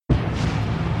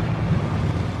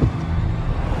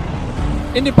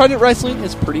Independent wrestling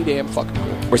is pretty damn fucking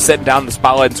cool. We're sitting down in the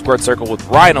Spotlight and Squared Circle with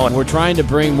Rhino. We're trying to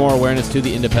bring more awareness to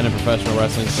the independent professional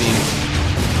wrestling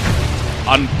scene.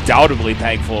 Undoubtedly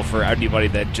thankful for anybody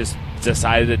that just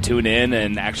decided to tune in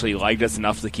and actually liked us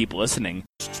enough to keep listening.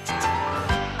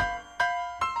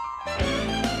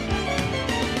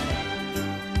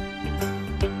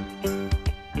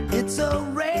 It's a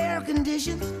rare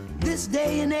condition this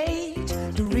day and age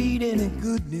to read any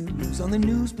good news on the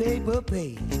newspaper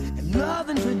page. And love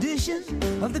and tradition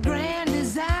of the grand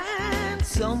design,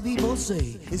 some people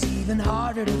say, is even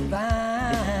harder to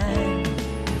find.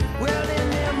 Well, then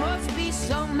there must be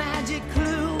some magic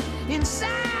clue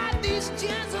inside these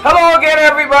gems. Hello again,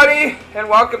 everybody, and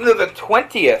welcome to the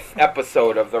 20th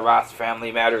episode of the Ross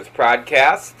Family Matters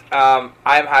Prodcast. I'm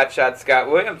Hotshot Scott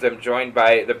Williams. I'm joined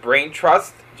by the Brain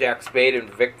Trust, Jack Spade and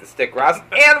Vic the Stick Ross,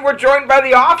 and we're joined by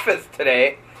the Office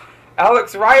today.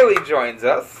 Alex Riley joins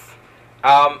us.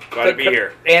 Glad to be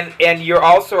here. And you're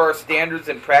also our Standards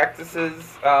and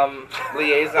Practices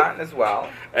liaison as well.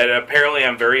 And apparently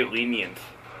I'm very lenient.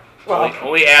 Well,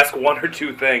 only ask one or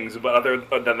two things, but other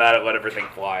than that, I let everything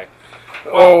fly.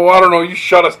 Oh, I don't know. You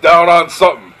shut us down on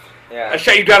something. yeah. I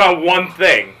shut you down on one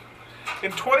thing.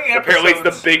 In 20 episodes, Apparently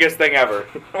it's the biggest thing ever.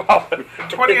 in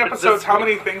 20 episodes, how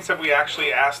many things have we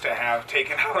actually asked to have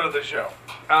taken out of the show?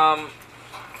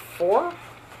 4?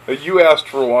 You asked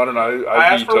for one, and I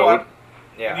asked vetoed. for one,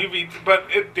 Yeah. and but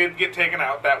it did get taken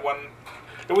out. That one,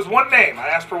 it was one name. I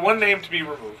asked for one name to be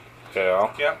removed.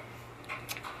 Yeah. Yep.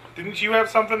 Didn't you have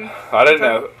something? I didn't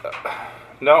have...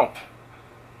 No.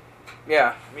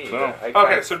 Yeah, me either. No.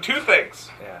 Okay, so two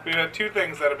things. Yeah. We had two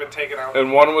things that have been taken out.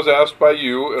 And one was asked by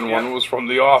you, and Yeah. one was from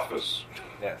the office.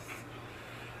 Yes.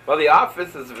 Well, the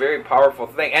Office is a very powerful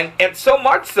thing. And so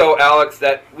much so, Alex,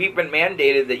 that we've been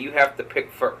mandated that you have to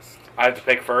pick first. I have to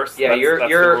pick first? Yeah, that's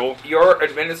the rule? your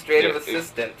administrative Yeah,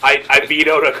 assistant. I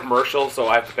vetoed a commercial, so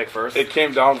I have to pick first? It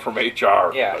came down from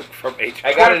HR. Yeah. From HR.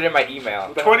 I got it in my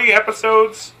email. 20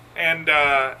 episodes, and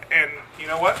you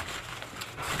know what?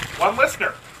 One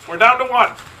listener. We're down to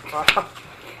one.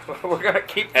 We're going to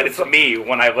keep And this it's me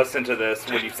when I listen to this,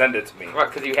 when you send it to me,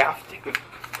 because you have to.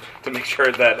 to make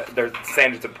sure that there's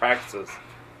standards and practices.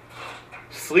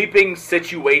 Sleeping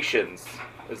situations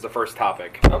is the first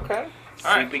topic. Okay.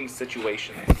 All right. Sleeping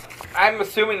situations. I'm I'm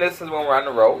assuming this is when we're on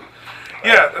the road.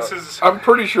 Yeah, this is... I'm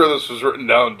pretty sure this was written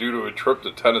down due to a trip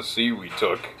to Tennessee we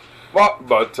took. Well,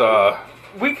 But,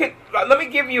 we could. Let me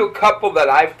give you a couple that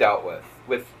I've dealt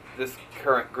with this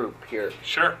current group here.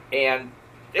 Sure. And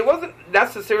it wasn't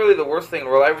necessarily the worst thing in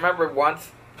the world. I remember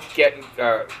once getting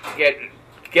a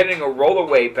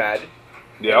rollaway bed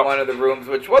in one of the rooms,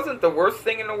 which wasn't the worst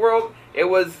thing in the world. It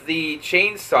was the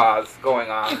chainsaws going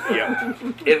on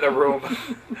in the room.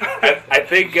 I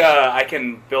think I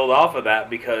can build off of that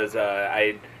because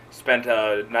I spent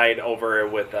a night over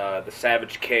with the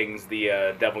Savage Kings,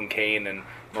 the Devlin Kane and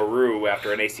Maru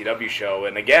after an ACW show,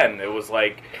 and again it was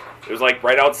like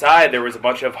right outside there was a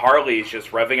bunch of Harleys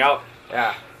just revving out.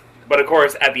 Yeah. But of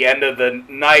course, at the end of the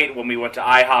night when we went to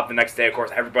IHOP the next day, of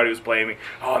course everybody was blaming.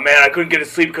 Oh man, I couldn't get to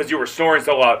sleep because you were snoring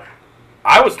so loud.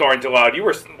 I was snoring too loud. You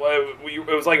were.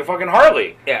 It was like a fucking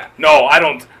Harley. Yeah. No, I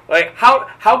don't. Like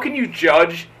how can you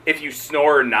judge if you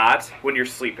snore or not when you're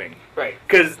sleeping? Right.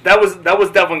 Because that was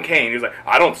Devlin Kane. He was like,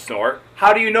 I don't snore.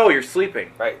 How do you know you're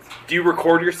sleeping? Right. Do you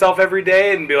record yourself every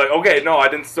day and be like, okay, no, I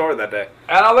didn't snore that day?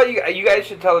 And I'll let you guys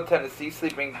should tell the Tennessee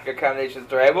sleeping accommodation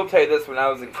story. I will tell you this: when I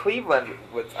was in Cleveland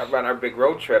on our big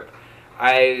road trip,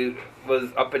 I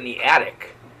was up in the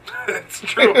attic. It's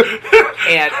true.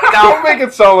 And now, don't make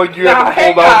it sound like you had to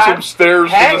pull down some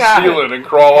stairs from the ceiling and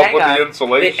crawl up with the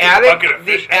insulation.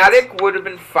 The attic would have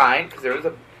been fine because there was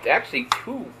actually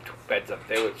two beds up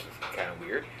there, which is kind of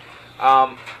weird.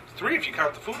 3 if you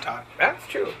count the futon. That's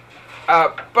true.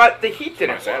 But the heat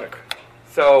didn't work.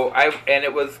 So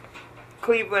it was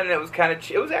Cleveland. It was kind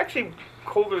of. It was actually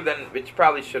colder than it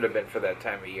probably should have been for that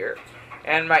time of year.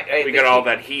 And we got all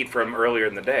that heat from earlier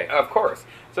in the day. Of course.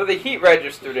 So the heat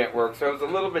register didn't work, so it was a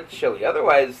little bit chilly.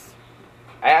 Otherwise,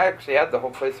 I actually had the whole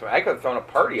place. I could have thrown a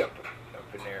party up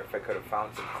in there if I could have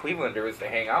found some Clevelanders to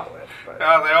hang out with. But.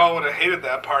 Oh, they all would have hated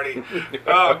that party.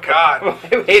 Oh, God. Well,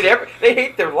 they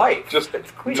hate their life. Just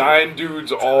it's Cleveland. 9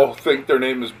 dudes all think their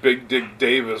name is Big Dick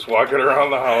Davis walking around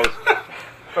the house.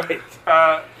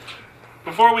 Right.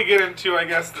 Before we get into, I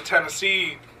guess, the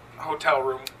Tennessee hotel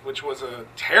room, which was a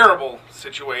terrible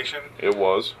situation. It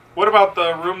was. What about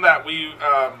the room that we...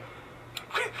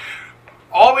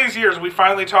 all these years, we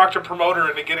finally talked a promoter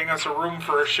into getting us a room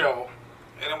for a show.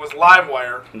 And it was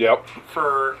Livewire. Yep.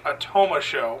 For a Toma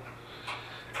show.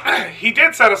 He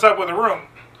did set us up with a room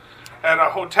at a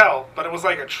hotel, but it was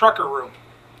like a trucker room.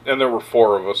 And there were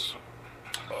 4 of us.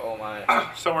 Oh,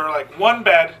 my. So we're like one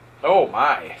bed, Oh,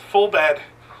 my. full bed.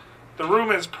 The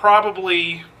room is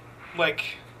probably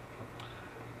like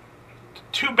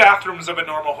 2 bathrooms of a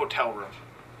normal hotel room.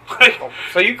 Like,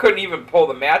 So you couldn't even pull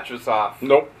the mattress off?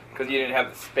 Nope. Because you didn't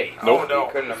have the space. Nope. You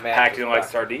couldn't have Packed in like back.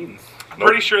 sardines. I'm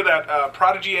pretty sure that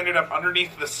Prodigy ended up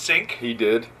underneath the sink, He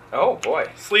did. Oh, boy.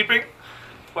 sleeping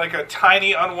like a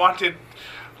tiny, unwanted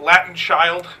Latin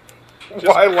child. Just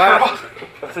Why curled-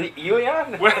 laugh? Was it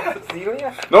Elion? What? Was it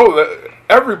Elion? No,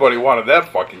 everybody wanted that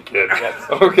fucking kid. Yes.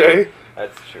 Okay?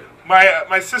 That's true.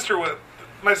 My sister was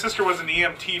an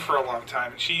EMT for a long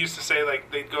time, and she used to say like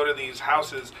they'd go to these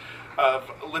houses of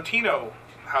Latino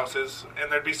houses,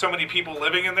 and there'd be so many people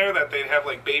living in there that they'd have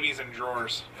like babies in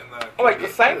drawers in the. Oh, like the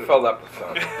Seinfeld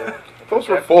episode. Those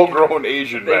were full-grown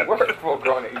Asian They men. were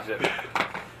full-grown Asian.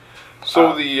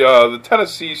 So the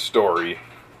Tennessee story,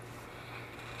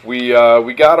 we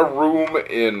got a room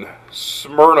in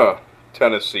Smyrna,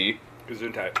 Tennessee.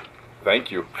 Gesundheit.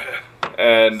 Thank you.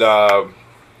 And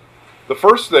the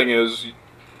first thing is,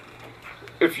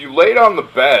 if you laid on the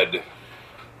bed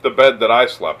that I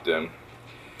slept in,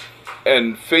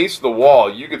 and faced the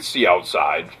wall, you could see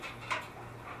outside.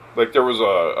 Like there was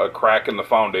a crack in the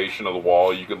foundation of the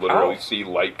wall. You could literally see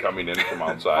light coming in from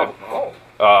outside.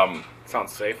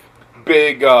 Sounds safe.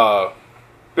 Big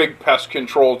pest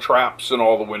control traps in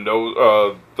all the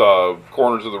windows, the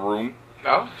corners of the room.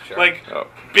 Oh, sure. Like Oh.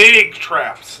 big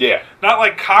traps. Yeah, Not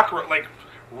like cockroach, like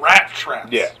rat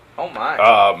traps. yeah. Oh,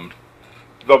 my.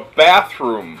 The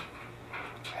bathroom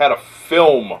had a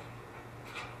film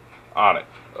on it.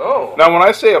 Oh. Now, when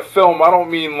I say a film, I don't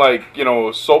mean like,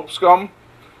 soap scum.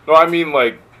 No, I mean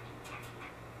like,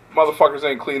 motherfuckers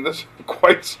ain't cleaned this in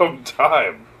quite some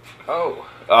time. Oh.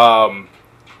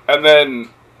 And then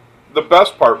the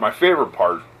best part, my favorite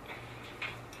part,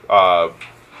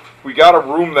 we got a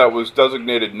room that was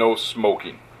designated no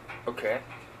smoking, Okay.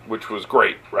 which was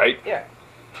great, right? Yeah.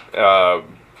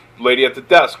 Lady at the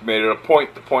desk made it a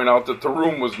point to point out that the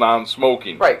room was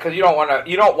non-smoking. Right, because you don't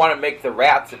want to make the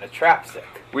rats in the trap sick.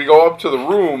 We go up to the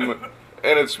room,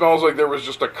 and it smells like there was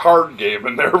just a card game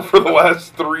in there for the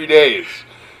last 3 days.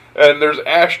 And there's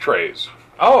ashtrays,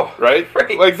 Oh. right?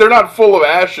 Right. Like, they're not full of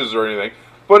ashes or anything,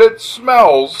 but it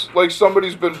smells like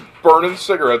somebody's been burning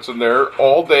cigarettes in there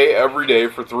all day, every day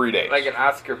for 3 days. Like an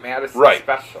Oscar Madison Right.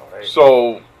 special, right?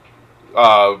 So,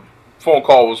 phone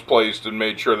call was placed and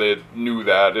made sure they knew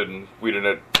that, and we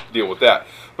didn't deal with that.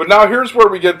 But now here's where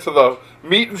we get to the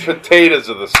meat and potatoes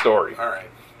of the story. All right.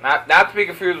 Not to be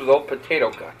confused with old potato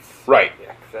guts. Right.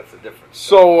 Yeah, because that's a difference.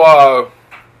 So,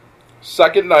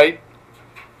 second night,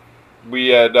 we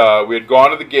had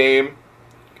gone to the game.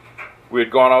 We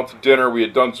had gone out to dinner. We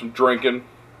had done some drinking.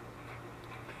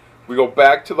 We go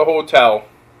back to the hotel,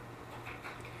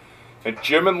 and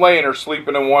Jim and Lane are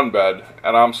sleeping in one bed,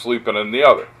 and I'm sleeping in the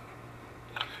other.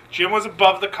 Jim was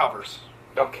above the covers.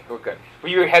 Okay, we're good. Were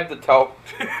you head to toe?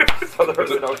 So there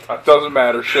was no touch. Doesn't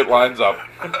matter. Shit lines up.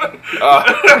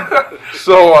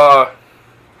 So,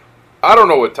 I don't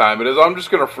know what time it is. I'm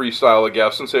just going to freestyle a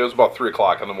guess and say it was about 3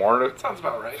 o'clock in the morning. It Sounds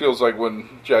about right. feels like when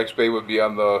Jack Spade would be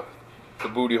on the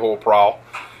booty hole prowl.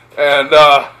 And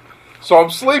so I'm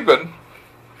sleeping,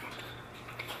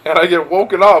 and I get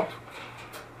woken up,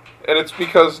 and it's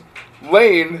because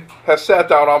Lane has sat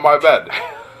down on my bed.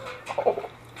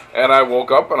 And I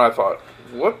woke up and I thought,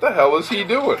 what the hell is he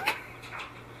doing?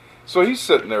 So he's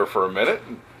sitting there for a minute,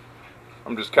 and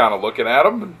I'm just kind of looking at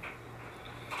him, and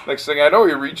next thing I know,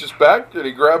 he reaches back and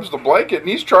he grabs the blanket and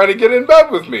he's trying to get in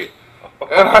bed with me.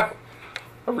 And I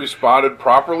responded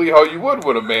properly how you would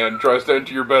when a man tries to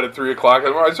enter your bed at 3 o'clock in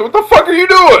the morning. I said, what the fuck are you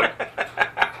doing?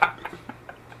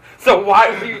 So why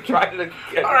were you trying to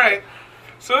get... All right.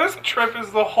 So this trip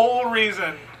is the whole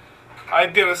reason I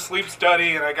did a sleep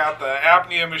study and I got the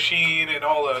apnea machine and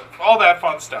all that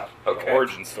fun stuff. Okay. The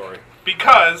origin story.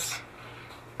 Because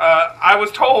I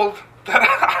was told that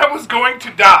I was going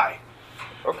to die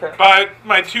Okay. by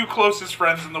my 2 closest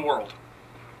friends in the world.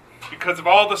 Because of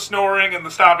all the snoring and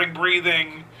the stopping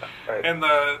breathing Right. and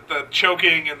the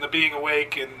choking and the being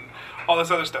awake and all this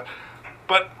other stuff.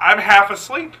 But I'm half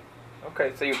asleep.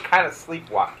 Okay, so you kind of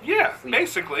sleepwalk. Yeah, Sleep.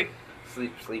 basically.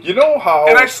 Sleep. You know how...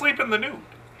 And I sleep in the nude.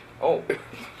 Oh.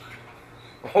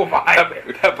 Oh my.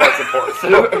 That was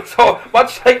important. So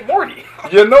much like Morty.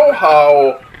 You know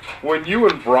how when you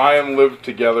and Brian lived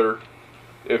together,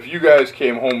 if you guys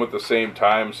came home at the same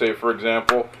time, say for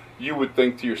example, you would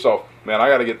think to yourself, man, I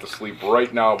got to get to sleep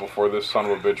right now before this son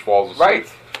of a bitch falls asleep.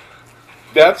 Right.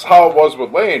 That's how it was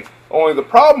with Lane. Only the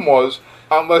problem was,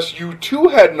 unless you too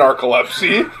had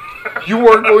narcolepsy, You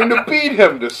weren't going to beat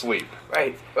him to sleep.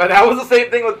 Right. But that was the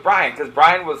same thing with Brian, because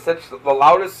Brian was such the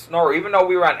loudest snorer. Even though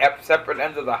we were on separate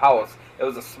ends of the house, it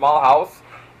was a small house,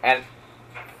 and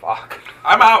fuck.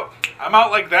 I'm out. I'm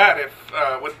out like that if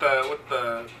with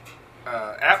the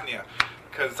apnea,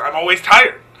 because I'm always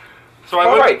tired. So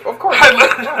Right, of course.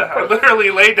 I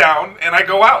literally lay down and I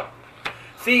go out.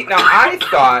 See, now I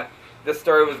thought the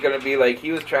story was going to be like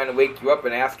he was trying to wake you up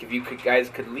and ask if you guys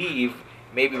could leave,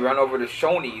 maybe run over to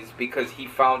Shoney's because he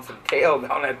found some tail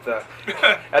down at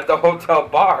the hotel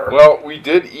bar. Well, we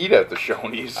did eat at the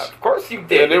Shoney's. Of course you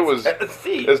did. And it was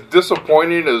as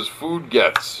disappointing as food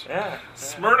gets. Yeah.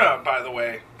 Smyrna, by the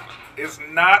way, is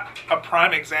not a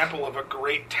prime example of a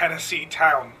great Tennessee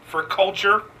town for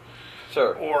culture.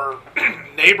 Sure. Or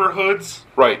neighborhoods.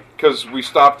 Right, because we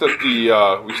stopped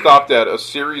at a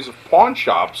series of pawn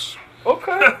shops.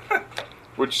 Okay.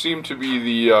 Which seemed to be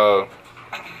the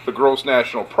gross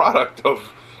national product of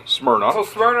Smyrna. So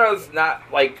Smyrna's not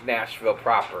like Nashville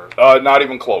proper. Not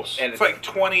even close. And it's like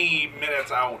 20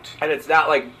 minutes out. And it's not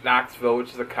like Knoxville,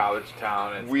 which is a college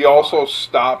town. We also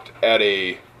stopped at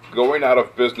a going out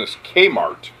of business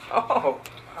Kmart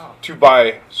to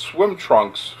buy swim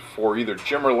trunks for either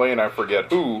Jim or Lane, I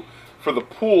forget who, for the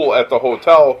pool at the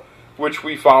hotel, which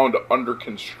we found under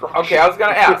construction. Okay, I was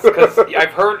going to ask, because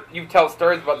I've heard you tell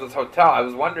stories about this hotel. I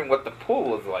was wondering what the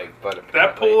pool was like, but apparently...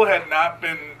 That pool had not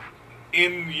been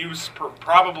in use for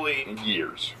probably...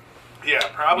 years. Yeah,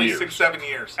 probably 6-7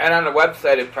 years. And on the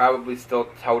website, it probably still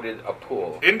touted a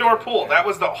pool. Indoor pool. That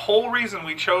was the whole reason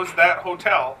we chose that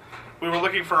hotel. We were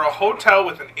looking for a hotel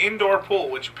with an indoor pool,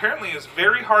 which apparently is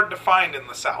very hard to find in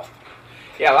the South.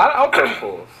 Yeah, a lot of outdoor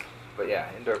pools. But yeah,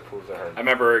 indoor pools are hard. I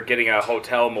remember getting a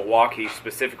hotel in Milwaukee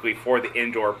specifically for the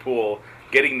indoor pool,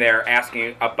 getting there,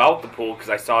 asking about the pool because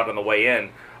I saw it on the way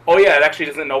in. Oh yeah, it actually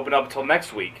doesn't open up until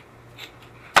next week.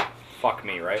 Fuck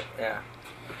me, right? Yeah.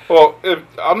 Well,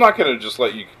 I'm not going to just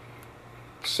let you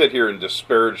sit here and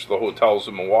disparage the hotels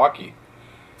in Milwaukee.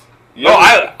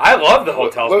 I love the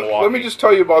hotels in Milwaukee. Let me just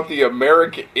tell you about the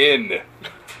America Inn,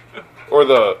 or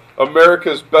the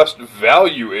America's Best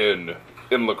Value Inn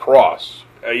in La Crosse.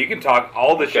 You can talk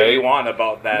all the shit you want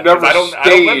about that. Never I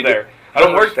don't live there. I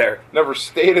don't work there. Never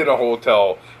stayed in a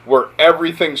hotel where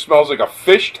everything smells like a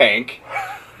fish tank,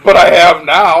 but I have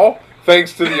now,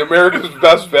 thanks to the America's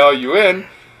Best Value Inn.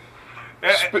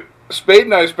 Spade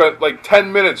and I spent like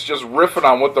 10 minutes just riffing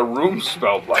on what the room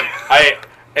smelled like.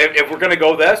 If we're going to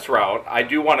go this route, I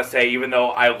do want to say, even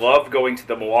though I love going to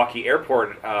the Milwaukee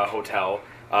Airport Hotel,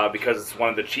 because it's one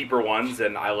of the cheaper ones,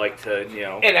 and I like to,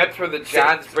 And that's where the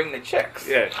Johns bring the chicks.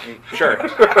 Yeah, sure.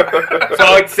 So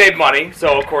I like to save money,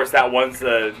 so of course that one's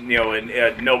a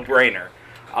no-brainer.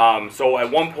 So at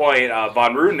one point,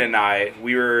 Von Ruden and I,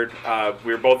 we were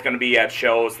both going to be at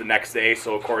shows the next day,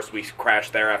 so of course we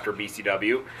crashed there after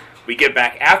BCW. We get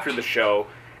back after the show,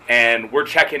 and we're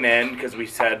checking in, because we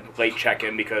said late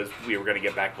check-in because we were going to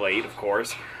get back late, of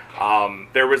course.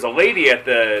 There was a lady at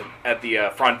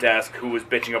the front desk who was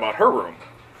bitching about her room,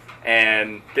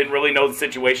 and didn't really know the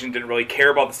situation, didn't really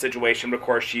care about the situation, but of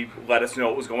course she let us know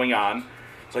what was going on.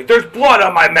 It's like, there's blood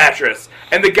on my mattress!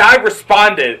 And the guy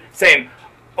responded saying,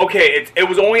 okay, it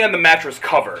was only on the mattress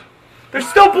cover. There's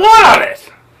still blood on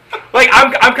it! Like,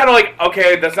 I'm kind of like,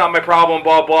 okay, that's not my problem,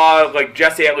 blah, blah. Like,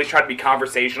 Jesse at least tried to be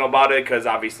conversational about it, because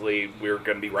obviously we were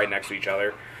going to be right next to each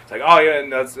other. It's like, oh, yeah,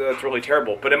 and that's really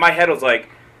terrible. But in my head, I was like,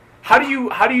 how do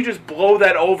you just blow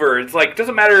that over? It's like, it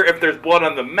doesn't matter if there's blood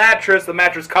on the mattress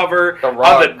cover,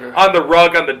 on the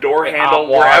rug, on the door handle,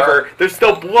 wherever. There's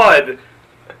still blood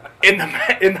in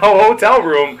the hotel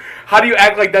room. How do you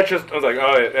act like that's just... I was like,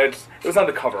 oh, it was on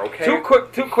the cover, okay? Two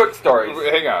quick stories.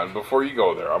 Hang on, before you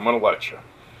go there, I'm going to let you.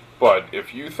 But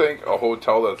if you think a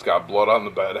hotel that's got blood on the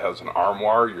bed has an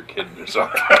armoire, you're kidding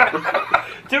yourself.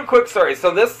 Two quick stories. So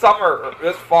this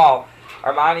fall,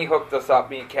 Armani hooked us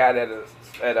up, me and Kat, at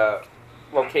a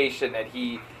location that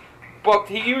he booked.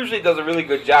 He usually does a really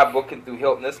good job booking through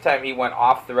Hilton. This time he went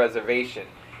off the reservation.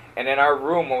 And in our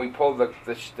room, when we pulled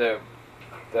the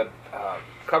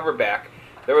cover back,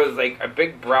 there was like a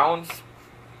big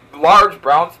large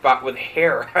brown spot with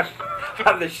hair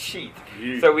on the sheet.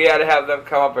 So we had to have them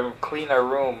come up and clean our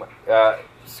room,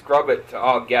 scrub it to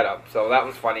all get up. So that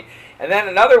was funny. And then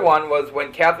another one was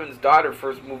when Catherine's daughter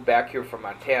first moved back here from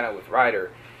Montana with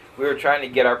Ryder. We were trying to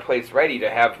get our place ready to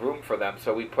have room for them,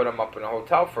 so we put them up in a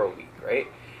hotel for a week, right?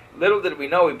 Little did we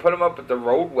know, we put them up at the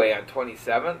roadway on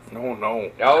 27th.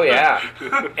 No. Oh, yeah.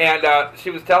 And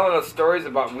she was telling us stories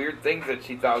about weird things that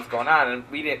she thought was going on, and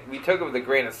we took it with a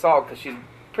grain of salt, because she's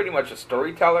pretty much a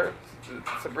storyteller,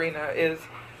 Sabrina is.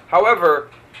 However,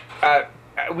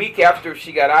 a week after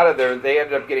she got out of there, they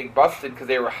ended up getting busted because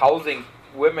they were housing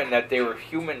women that they were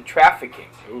human trafficking.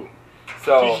 Ooh.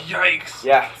 So Yikes.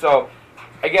 yeah, so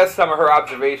I guess some of her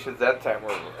observations that time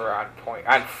were on point,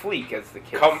 on fleek, as the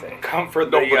kids say. Come for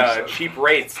Nobody the says. cheap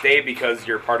rate. Stay because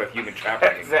you're part of human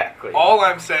trafficking. Exactly. All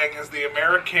I'm saying is the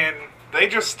American, they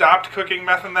just stopped cooking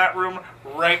meth in that room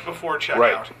right before checkout.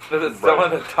 Right. There's still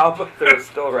in the tub, there's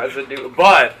still residue.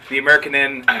 But the American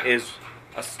Inn is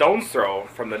a stone's throw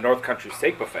from the North Country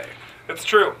Steak Buffet. It's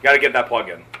true. Got to get that plug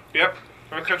in. Yep.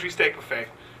 North Country Steak Buffet.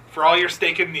 For all your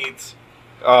steaking needs.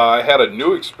 I had a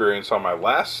new experience on my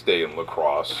last stay in La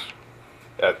Crosse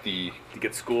at the To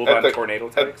get schooled on tornado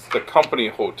tags. at the company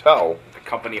hotel. The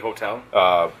company hotel.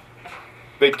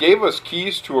 They gave us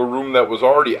keys to a room that was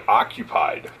already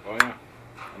occupied. Oh yeah,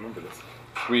 I remember this.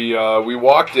 We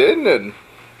walked in and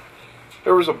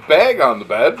there was a bag on the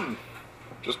bed and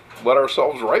just let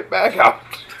ourselves right back out.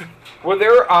 Were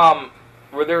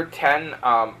there 10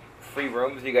 free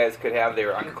rooms you guys could have? They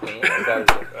were unclean. That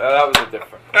was a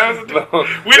different.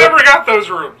 We never got those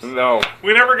rooms. No.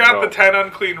 We never got No. the 10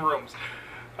 unclean rooms.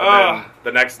 And then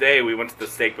the next day we went to the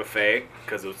steak buffet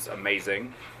because it was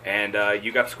amazing, and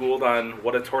you got schooled on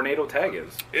what a tornado tag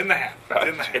is. In the hat.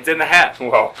 In the hat. It's in the hat.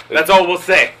 Well, they That's all we'll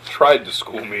say. tried to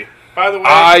school me. By the way,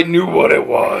 I knew what it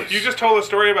was. you just told a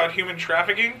story about human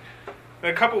trafficking. And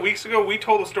a couple weeks ago, we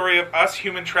told a story of us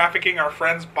human trafficking our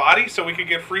friend's body so we could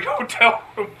get free hotel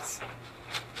rooms.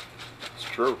 It's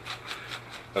true.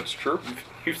 That's true.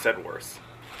 You said worse.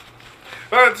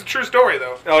 Well, it's a true story,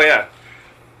 though. Oh yeah,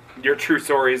 your true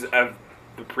stories of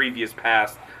the previous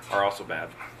past are also bad.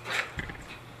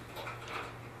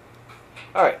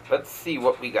 All right, let's see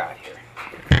what we got here.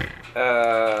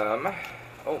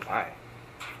 Oh my.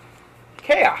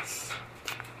 Chaos.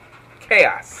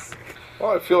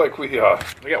 Well, I feel like we We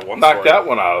got one knocked story. that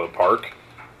one out of the park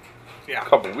Yeah. a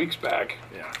couple weeks back.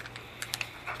 Yeah.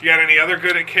 You got any other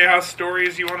good at chaos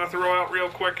stories you want to throw out real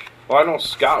quick? Well, I know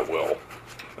Scott will.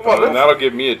 Well, And that'll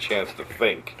give me a chance to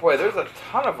think. Boy, there's a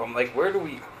ton of them. Like, where do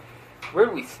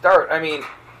we start? I mean,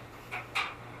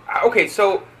 okay,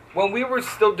 so when we were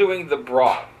still doing the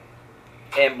brawl,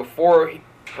 and before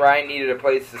Brian needed a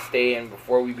place to stay in,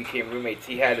 before we became roommates,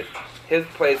 he had his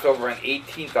place over on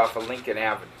 18th off of Lincoln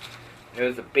Avenue. It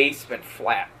was a basement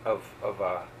flat of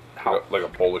a house. Like a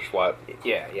Polish flat.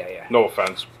 Yeah. No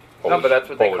offense. No, but that's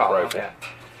what they Polish call rifle. them. Yeah.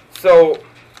 So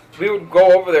we would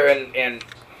go over there and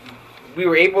we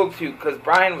were able to, because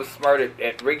Brian was smart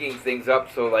at rigging things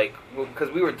up. So like,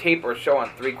 because we would tape our show on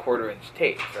 3/4-inch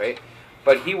tapes, right?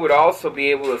 But he would also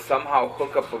be able to somehow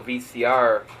hook up a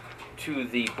VCR to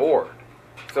the board,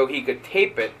 so he could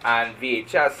tape it on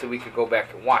VHS, so we could go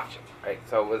back and watch it, right?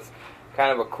 So it was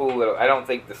kind of a cool little. I don't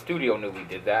think the studio knew we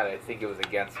did that. I think it was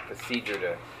against procedure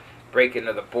to break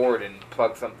into the board and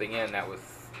plug something in that was,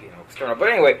 external. But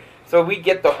anyway, so we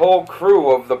get the whole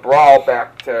crew of the brawl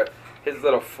back to his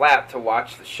little flat to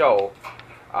watch the show,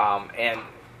 and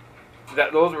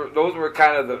those were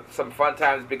kind of some fun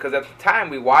times, because at the time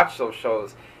we watched those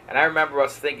shows, and I remember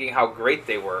us thinking how great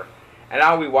they were, and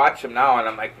now we watch them now, and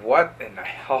I'm like, what in the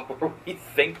hell were we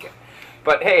thinking?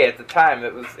 But hey, at the time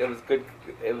it was good.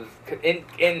 It was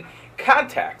in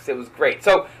context, it was great.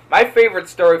 So my favorite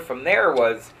story from there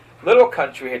was Little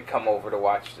Country had come over to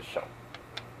watch the show,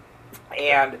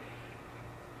 and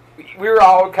we were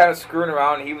all kind of screwing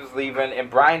around. He was leaving, and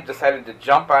Brian decided to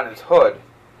jump on his hood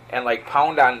and like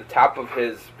pound on the top of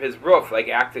his roof, like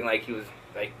acting like he was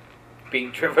like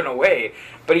being driven away.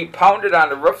 But he pounded on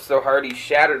the roof so hard he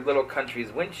shattered Little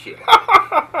Country's windshield.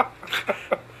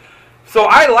 So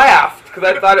I laughed because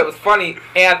I thought it was funny,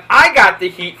 and I got the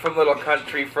heat from Little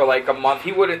Country for like a month.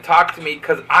 He wouldn't talk to me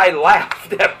because I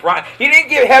laughed at Brian. He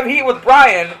didn't have heat with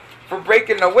Brian for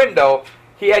breaking the window.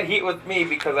 He had heat with me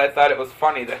because I thought it was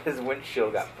funny that his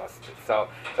windshield got busted. So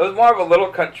it was more of a Little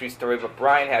Country story, but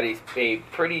Brian had a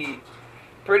pretty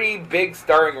big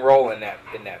starring role in that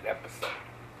episode.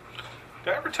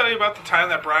 Did I ever tell you about the time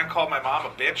that Brian called my mom a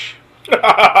bitch?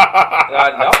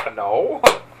 No.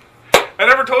 I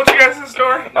never told you guys this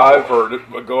story? I've heard it,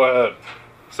 but go ahead.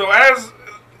 So as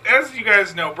you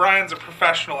guys know, Brian's a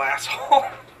professional asshole.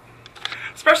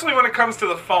 Especially when it comes to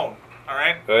the phone,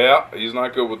 alright? Yeah, he's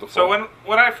not good with the phone. So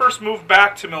when I first moved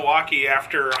back to Milwaukee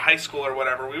after high school or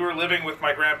whatever, we were living with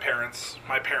my grandparents,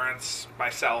 my parents,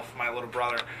 myself, my little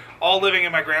brother, all living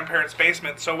in my grandparents'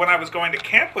 basement. So when I was going to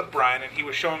camp with Brian and he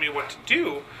was showing me what to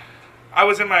do, I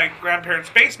was in my grandparents'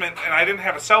 basement and I didn't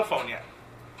have a cell phone yet.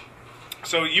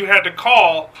 So you had to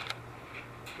call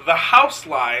the house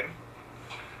line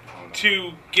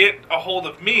to get a hold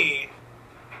of me,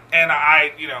 and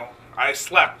I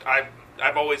slept.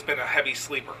 I've always been a heavy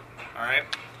sleeper, all right?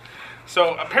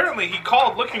 So apparently he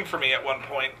called looking for me at one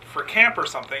point for camp or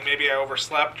something. Maybe I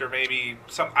overslept, or maybe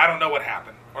I don't know what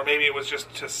happened. Or maybe it was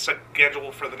just to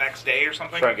schedule for the next day or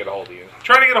something. Trying to get a hold of you.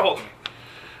 Trying to get a hold of me.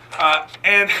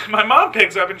 And my mom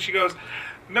picks up and she goes,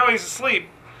 "No, he's asleep."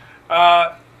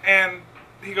 And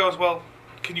he goes, "Well,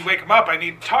 can you wake him up? I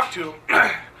need to talk to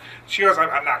him." She goes,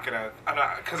 I'm not,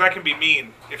 because I can be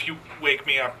mean if you wake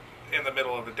me up in the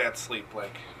middle of a dead sleep.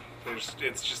 Like,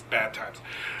 it's just bad times.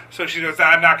 So she goes,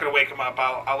 "I'm not going to wake him up.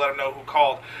 I'll let him know who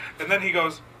called." And then he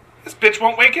goes, "This bitch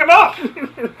won't wake him up."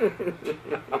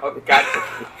 Oh, gotcha.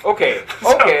 Okay.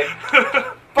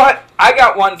 But I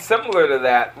got one similar to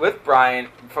that with Brian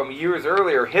from years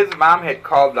earlier. His mom had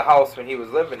called the house when he was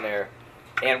living there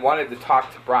and wanted to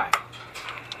talk to Brian.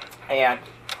 And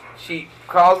she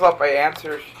calls up, I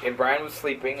answer, and Brian was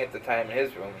sleeping at the time in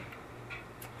his room.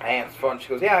 I answer the phone, she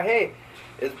goes, "Yeah, hey,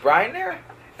 is Brian there?"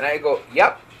 And I go,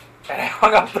 "Yep." And I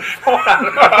hung up the phone on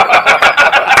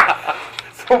her.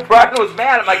 So Brian was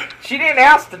mad. I'm like, "She didn't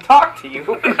ask to talk to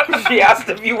you. She asked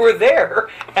if you were there."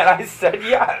 And I said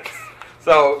yes.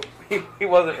 So he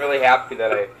wasn't really happy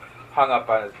that I hung up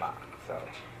on his mom. So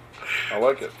I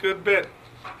like it. Good bit.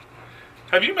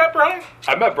 Have you met Brian?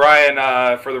 I met Brian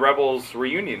for the Rebels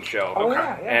reunion show. Oh,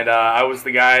 yeah. And I was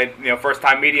the guy, first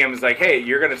time meeting him, was like, "Hey,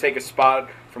 you're going to take a spot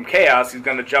from Chaos. He's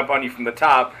going to jump on you from the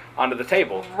top onto the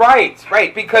table." Right.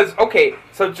 Because, okay,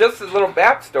 so just a little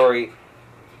backstory.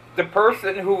 The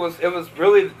person it was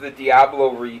really the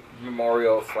Diablo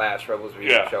Memorial / Rebels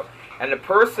reunion show. And the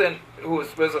person who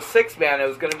was a 6-man, it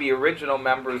was going to be original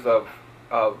members of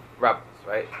Rebels,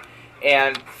 right?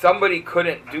 And somebody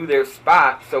couldn't do their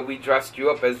spot, so we dressed you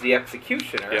up as the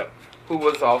Executioner, who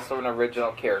was also an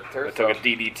original character. I took a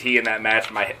DDT in that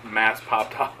match, my mask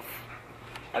popped off.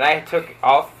 And I took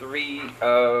all 3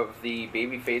 of the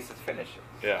Babyface's finishes.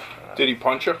 Yeah. Did he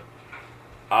punch you?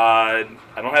 I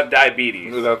don't have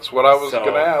diabetes. That's what I was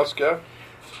going to ask, yeah.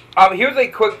 Here's a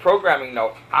quick programming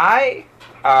note. I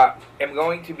am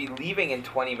going to be leaving in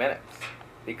 20 minutes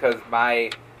because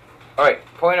Alright,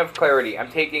 point of clarity. I'm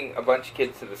taking a bunch of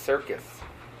kids to the circus,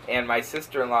 and my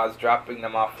sister-in-law is dropping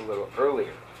them off a little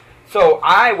earlier. So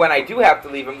when I do have to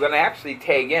leave, I'm going to actually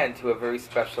tag in to a very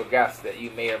special guest that you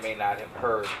may or may not have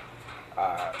heard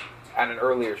on an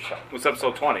earlier show. It's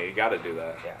episode 20. You got to do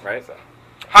that, right? So.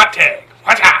 Hot tag.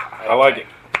 Watch out. I like it.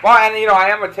 Well, and I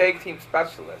am a tag team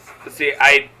specialist. See,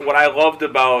 what I loved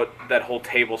about that whole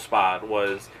table spot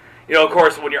was, of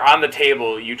course, when you're on the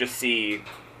table, you just see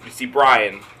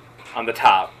Brian on the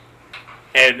top,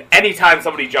 and anytime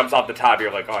somebody jumps off the top, you're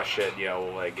like, "Oh shit,"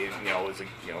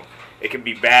 it could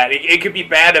be bad. It could be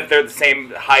bad if they're the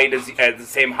same height as the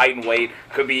same height and weight.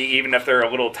 Could be even if they're a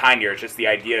little tinier. It's just the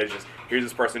idea is just here's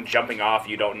this person jumping off.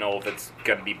 You don't know if it's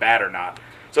gonna be bad or not.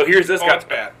 So here's this guy. It's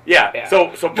bad. Yeah.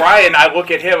 So Brian, I look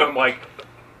at him. I'm like,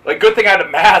 good thing I had a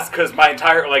mask because my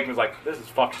entire was like, this is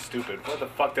fucking stupid. What the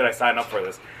fuck did I sign up for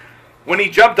this? When he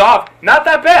jumped off, not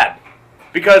that bad,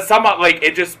 because somehow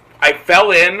it just. I fell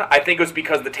in. I think it was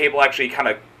because the table actually kind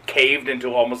of caved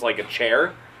into almost like a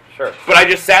chair. Sure. But I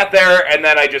just sat there, and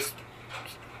then I just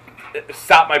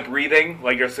stopped my breathing,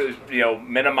 just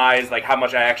minimized how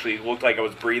much I actually looked like I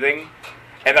was breathing.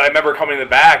 And then I remember coming in the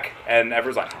back, and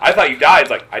everyone's like, "I thought you died." It's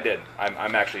like, I did.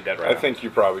 I'm actually dead right now. I think you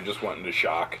probably just went into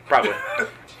shock. Probably.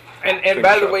 And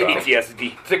by the way,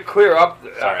 PTSD. to clear up,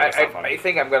 Sorry, that's not funny. I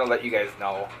think I'm going to let you guys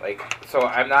know. So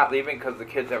I'm not leaving because the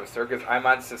kids have a circus. I'm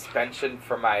on suspension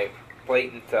for my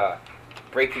blatant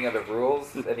breaking of the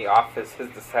rules, and the office has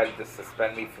decided to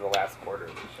suspend me for the last quarter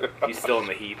of the show. He's still in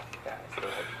the heat. Yeah, I still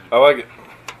have heat. I like it.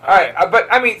 All right, but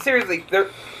I mean, seriously,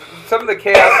 some of the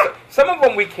chaos, some of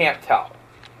them we can't tell.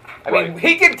 I mean,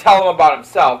 he can tell them about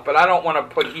himself, but I don't want to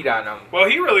put heat on him. Well,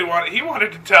 he wanted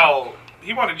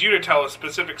you to tell a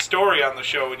specific story on the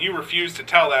show, and you refused to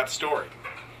tell that story.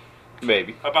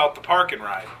 Maybe. About the park and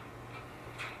ride.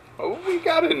 Oh, we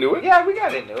got into it. Yeah, we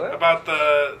got into it. About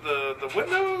the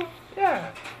window?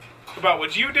 Yeah. About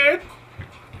what you did?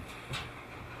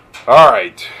 All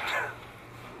right.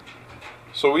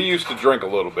 So we used to drink a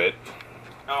little bit.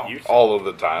 Oh. All of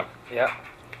the time. Yeah.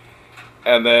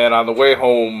 And then on the way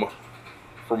home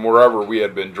from wherever we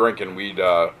had been drinking, we'd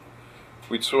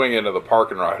swing into the park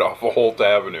and ride off of Holt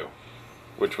Avenue,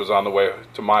 which was on the way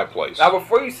to my place. Now,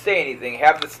 before you say anything,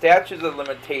 have the statutes of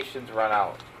limitations run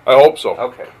out? I hope so.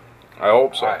 Okay. I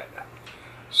hope so. All right.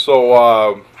 So,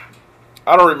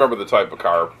 I don't remember the type of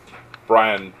car.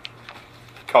 Brian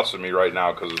cussing me right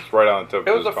now because it's right on the tip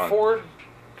of his tongue. It was a Ford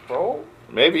Pro?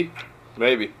 Maybe.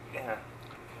 Yeah.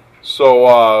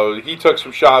 So, he took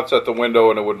some shots at the window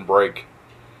and it wouldn't break.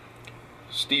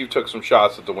 Steve took some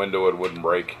shots at the window and it wouldn't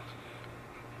break.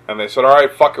 And they said, "All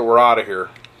right, fuck it, we're out of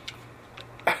here."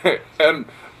 And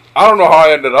I don't know how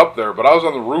I ended up there, but I was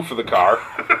on the roof of the car.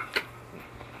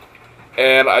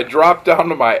 And I dropped down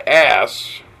to my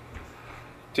ass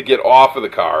to get off of the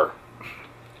car.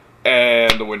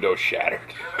 And the window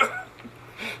shattered.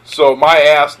 So my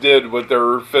ass did what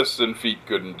their fists and feet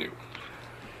couldn't do.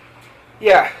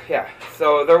 Yeah.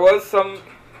 So there was some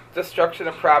destruction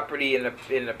of property in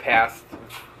the past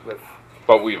with.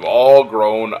 But we've all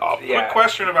grown up. Yeah. Quick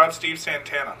question about Steve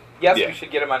Santana. Yes, Yeah. we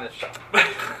should get him on the show.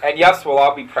 And yes, we'll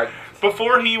all be pregnant.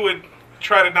 Before he would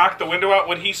try to knock the window out,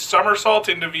 would he somersault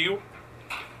into view?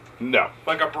 No.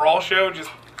 Like a brawl show? Just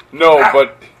No,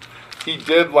 but he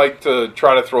did like to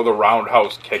try to throw the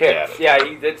roundhouse kick at Kicks. it. Yeah,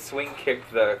 he did swing kick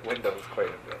the windows quite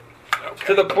a bit. okay.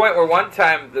 To the point where one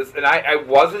time, and I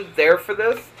wasn't there for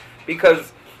this,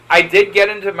 because I did get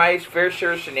into my fair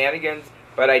share of shenanigans,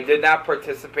 but I did not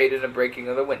participate in the breaking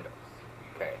of the windows.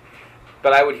 Okay.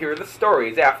 But I would hear the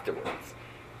stories afterwards.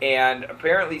 And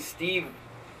apparently Steve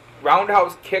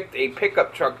roundhouse kicked a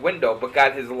pickup truck window, but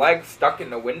got his leg stuck in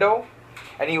the window,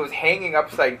 and he was hanging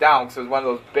upside down, because it was one of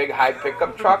those big high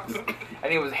pickup trucks,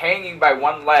 and he was hanging by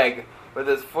one leg with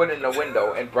his foot in the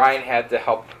window, and Brian had to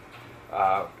help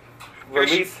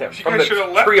release him you from guys should have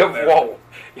the left tree him of there. woe.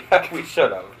 Yeah, we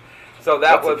should have. So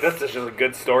that was This is just a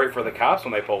good story for the cops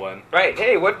when they pull in. right.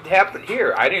 Hey, what happened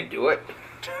here? I didn't do it.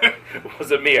 It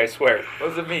wasn't me, I swear.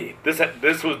 Wasn't me.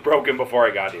 This was broken before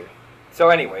I got here. So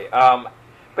anyway,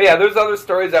 but yeah, there's other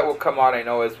stories that will come on, I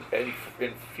know, as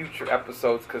in future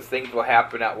episodes, because things will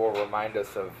happen that will remind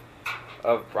us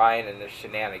of Brian and his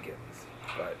shenanigans.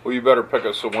 But Well, you better pick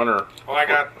us a winner. Oh, I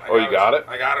got you got it?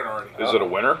 I got it already. Is it a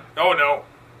winner? Oh, no.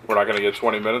 We're not going to get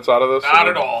 20 minutes out of this? Not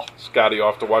at all. Scotty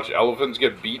off to watch elephants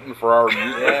get beaten for our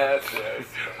music? yes.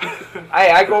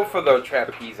 I go for the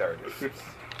trapeze artists.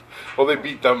 Well, they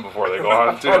beat them before they go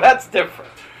on, too. Well, that's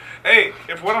different. Hey,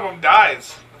 if one of them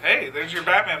dies, hey, there's your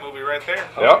Batman movie right there.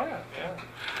 Yep.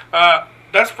 Yeah.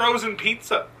 Best frozen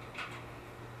pizza.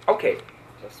 Okay.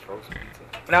 That's frozen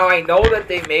pizza. Now, I know that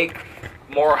they make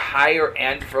more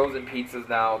higher-end frozen pizzas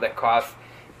now that cost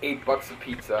 $8 a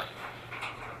pizza.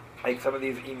 Like some of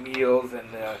these E-meals and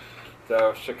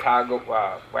the Chicago,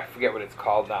 I forget what it's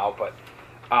called now, but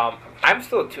I'm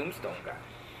still a Tombstone guy.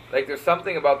 Like, there's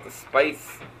something about the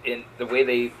spice in the way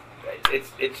they,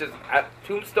 it's just,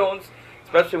 Tombstones,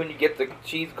 especially when you get the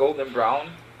cheese golden brown,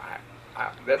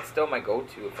 that's still my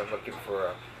go-to if I'm looking for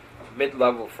a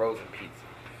mid-level frozen pizza.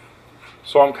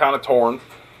 So I'm kind of torn.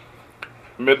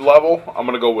 Mid-level, I'm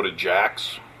going to go with a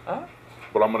Jack's. Huh?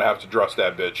 But I'm going to have to dress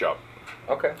that bitch up.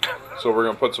 Okay. So we're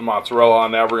going to put some mozzarella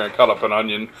on that. We're going to cut up an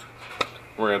onion.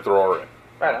 We're going to throw her in.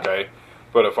 Right on. Okay?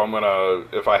 But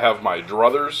if I have my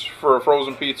druthers for a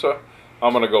frozen pizza,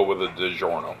 I'm going to go with a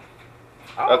DiGiorno.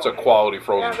 That's a quality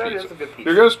frozen that pizza. is a good pizza.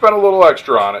 You're going to spend a little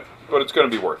extra on it, but it's going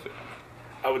to be worth it.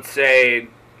 I would say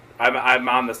I'm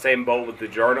on the same boat with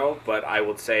DiGiorno, but I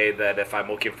would say that if I'm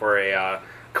looking for a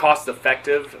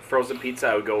cost-effective frozen pizza,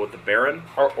 I would go with the Baron.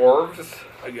 Or Orv's.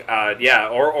 Yeah,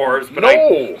 or Orbs. But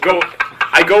No!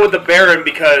 I go with the Baron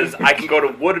because I can go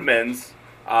to Woodman's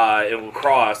in La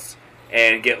Crosse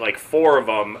and get like 4 of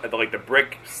them, like the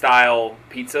brick style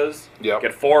pizzas. Yep.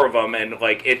 Get 4 of them, and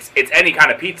like it's any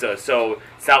kind of pizza, so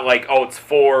it's not like it's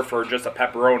 4 for just a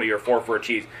pepperoni or 4 for a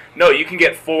cheese. No, you can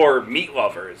get 4 meat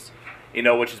lovers,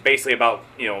 which is basically about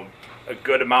a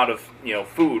good amount of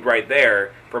food right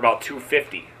there for about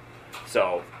 $2.50.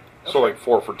 So like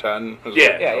 4 for $10. Is yeah,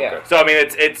 it? Yeah. Okay. So I mean,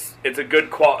 it's a good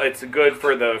it's a good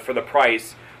for the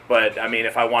price. But I mean,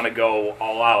 if I want to go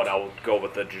all out, I would go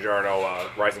with the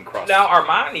DiGiorno Rising Crust. Now,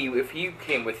 Armani, if he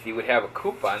came with you, would have a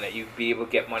coupon that you'd be able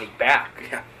to get money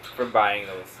back from buying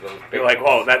those big You're like, ones.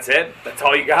 whoa, that's it? That's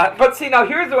all you got? But see, now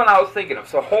here's the one I was thinking of.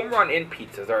 So Home Run Inn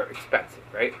pizzas are expensive,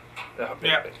 right?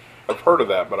 Yeah. I've heard of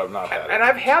that, but I've not had it. And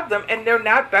I've had them, and they're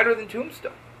not better than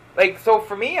Tombstone. Like, so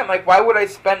for me, I'm like, why would I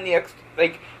spend the extra?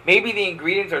 Like, maybe the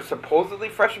ingredients are supposedly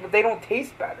fresher, but they don't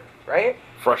taste better, right?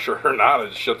 Fresher or not,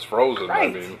 it shit's frozen. Right,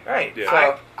 I mean, right. Yeah.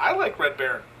 So, I like Red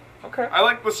Baron. okay, I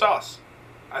like the sauce.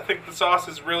 I think the sauce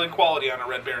is really quality on a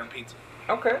Red Baron pizza.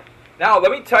 okay. Now,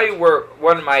 let me tell you where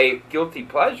one of my guilty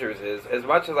pleasures is. As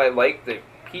much as I like the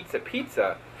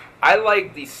pizza, I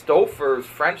like the Stouffer's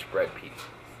French bread pizza.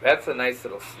 That's a nice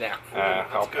little snack food.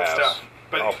 I'll Good pass. stuff.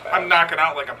 But I'll pass. I'm knocking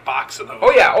out like a box of those. Oh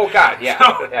yeah, oh god, yeah,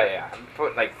 So- yeah. I'm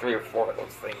putting like 3 or 4 of those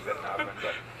things in the oven,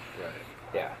 but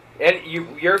yeah.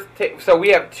 And so we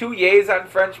have 2 yays on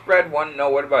French bread, 1 no.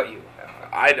 What about you?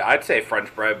 I'd say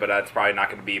French bread, but that's probably not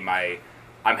going to be my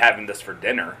I'm having this for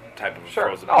dinner type of Sure.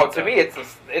 frozen Oh, pizza. to me,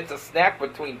 it's a snack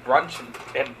between brunch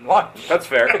and lunch. That's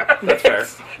fair. That's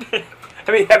fair.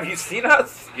 I mean, have you seen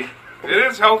us? It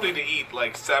is healthy to eat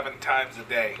like 7 times a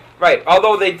day. Right.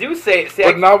 Although they do say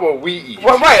But not what we eat.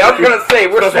 well, right. I was gonna say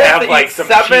we're Supposed supposed to have, to like, eat some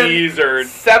seven cheese or-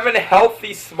 7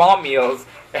 healthy small meals.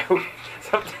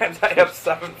 Sometimes I have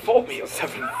 7 full meals.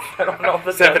 I don't know if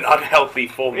that's 7 unhealthy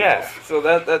full meals. Yeah. So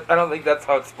that I don't think that's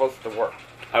how it's supposed to work.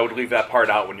 I would leave that part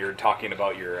out when you're talking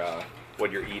about your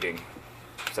what you're eating.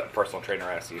 Personal trainer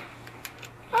asks you.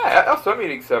 Also, I'm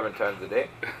eating 7 times a day.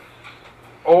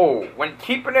 Oh, when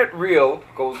keeping it real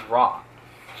goes wrong.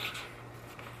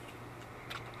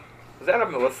 Is that a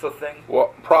Melissa thing?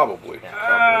 Well, probably. Yeah,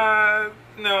 probably.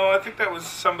 No, I think that was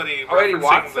somebody Eddie referencing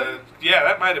Watson? Yeah,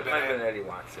 that might have been Might have it. been Eddie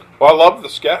Watson. Well, I love the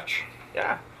sketch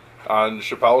Yeah. on the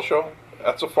Chappelle Show.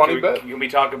 That's a funny bit. Can we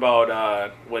talk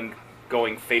about when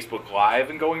going Facebook Live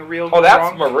and going real? Oh, that's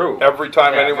wrong? Maru. Every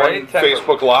time Yeah, anyone right in Denver.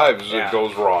 Facebook Lives, Yeah. it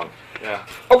goes wrong. Yeah.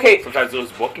 Okay, Sometimes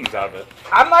those bookings out of it.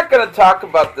 I'm not going to talk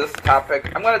about this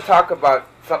topic. I'm going to talk about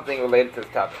something related to this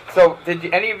topic. So,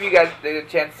 did any of you guys get a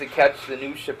chance to catch the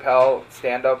new Chappelle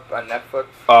stand-up on Netflix?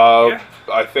 Yeah.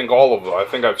 I think all of them. I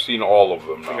think I've seen all of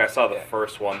them I think now. I saw the Yeah.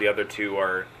 first one. The other 2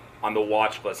 are on the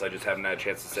watch list. I just haven't had a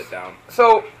chance to sit down.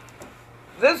 So,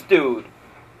 this dude,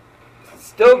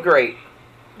 still great.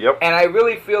 Yep. And I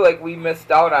really feel like we missed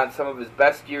out on some of his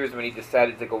best years when he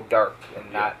decided to go dark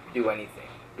and not do anything.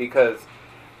 Because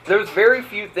there's very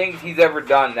few things he's ever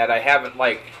done that I haven't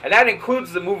liked. And that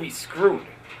includes the movie Screwed,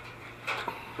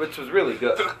 which was really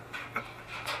good.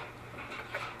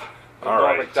 All Norm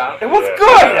right. Macdonald. It was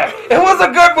Yeah. good! It was a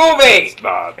good movie! It's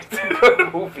not. It's a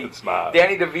good movie. It's not.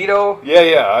 Danny DeVito.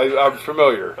 Yeah, I'm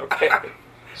familiar. Okay.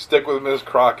 Stick with Ms.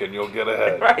 Croc and you'll get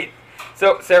ahead. Right.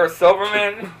 So, Sarah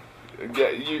Silverman. Yeah,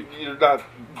 you're not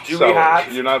Julie selling Hotz?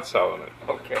 it. You're not selling it.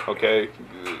 Okay. Okay?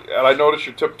 And I noticed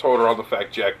you tiptoed around the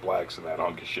fact Jack Black's in that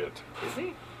hunk of shit. Is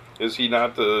he? Is he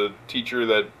not the teacher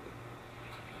that...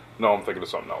 No, I'm thinking of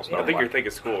something else. I Never think you're mind.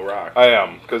 thinking School of Rock. I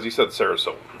am, because he said Sarah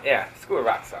Silverman. Yeah, School of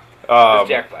Rock sucked. There's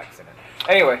Jack Black's in it.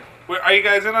 Anyway. Are you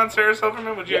guys in on Sarah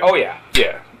Silverman? Would you? Oh, yeah.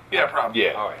 Yeah. Yeah, probably.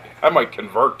 Yeah. Oh, yeah. I might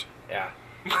convert. Yeah.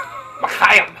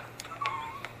 Chaim.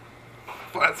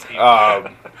 Bless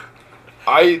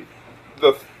you.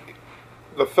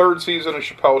 The third season of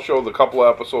Chappelle Show, the couple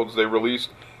of episodes they released,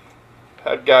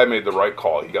 that guy made the right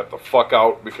call. He got the fuck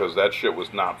out because that shit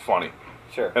was not funny.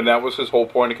 Sure. And that was his whole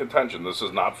point of contention. This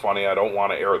is not funny. I don't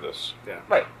want to air this. Yeah.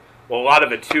 Right. Well, a lot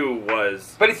of it too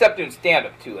was But he stopped doing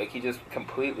stand-up, too. Like, he just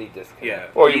completely disconnected. yeah.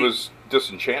 Well, he was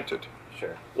disenchanted.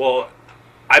 Sure. Well,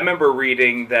 I remember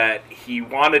reading that he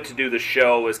wanted to do the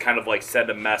show as kind of like send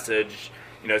a message,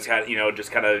 it's kind of,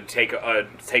 just kind of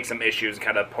take some issues and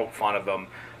kind of poke fun of them.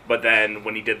 But then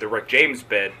when he did the Rick James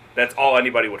bit, that's all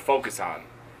anybody would focus on,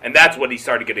 and that's what he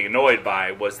started getting annoyed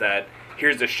by, was that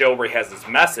here's a show where he has this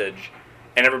message,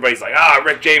 and everybody's like,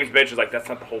 Rick James bitch is like, that's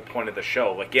not the whole point of the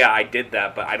show. Like, yeah, I did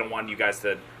that, but I don't want you guys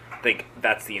to think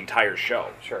that's the entire show.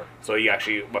 Sure. So he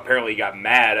apparently got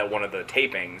mad at one of the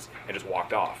tapings and just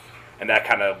walked off. And that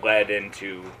kind of led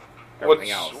into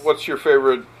everything else. What's your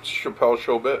favorite Chappelle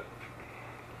Show bit?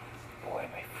 Boy,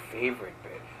 my favorite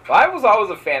bit. Well, I was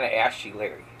always a fan of Ashy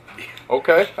Larry.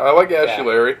 Okay, I like Ashy Yeah.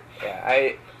 Larry.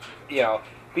 Yeah,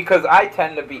 because I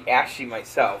tend to be ashy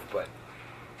myself, but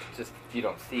just you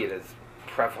don't see it as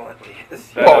prevalently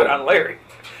as you would on Larry.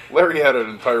 Larry had an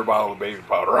entire bottle of baby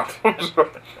powder on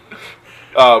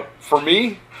him. For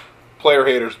me, player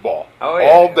haters ball. Oh, yeah.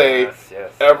 All day,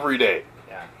 Yes. every day.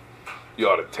 Yeah. You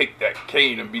ought to take that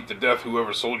cane and beat to death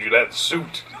whoever sold you that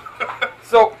suit.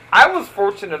 So I was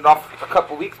fortunate enough a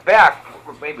couple weeks back,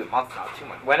 or maybe a month now, 2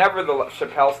 months. Whenever the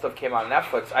Chappelle stuff came on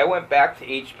Netflix, I went back to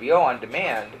HBO on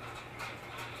demand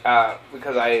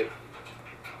because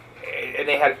and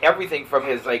they had everything from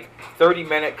his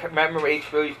 30-minute. Remember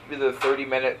HBO used to do the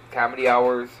 30-minute comedy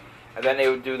hours, and then they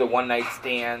would do the one-night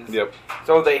stands. Yep.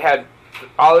 So they had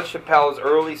all of Chappelle's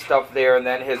early stuff there, and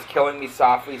then his Killing Me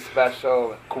Softly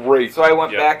special. Great. So I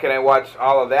went Yep. back and I watched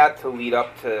all of that to lead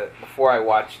up to before I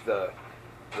watched the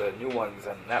new ones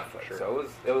on Netflix. Sure. So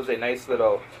it was a nice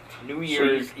little New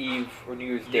Year's Eve or New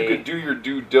Year's Day. You could do your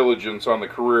due diligence on the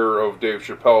career of Dave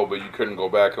Chappelle, but you couldn't go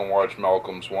back and watch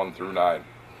Malcolm's 1 through 9.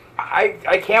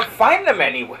 I can't find them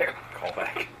anywhere. Call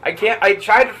back. I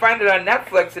tried to find it on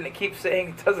Netflix and it keeps saying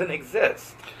it doesn't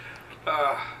exist.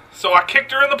 So I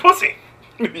kicked her in the pussy.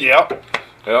 Yep.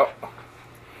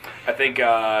 I think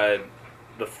the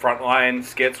frontline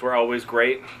skits were always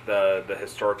great. The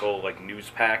historical news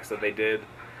packs that they did.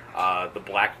 The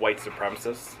black white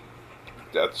supremacists.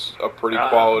 That's a pretty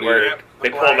quality. Where they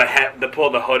pull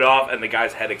the hood off and the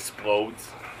guy's head explodes.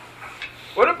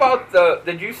 What about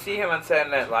did you see him on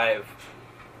Saturday Night Live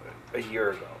a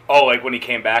year ago? Oh, when he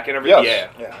came back and everything? Yes.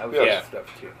 Yeah. Yeah, that was Yes. good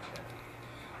stuff too.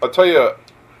 I'll tell you,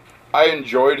 I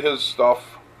enjoyed his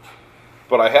stuff,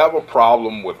 but I have a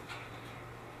problem with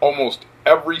almost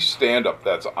every stand-up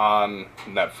that's on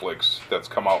Netflix that's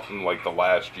come out in like the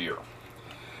last year.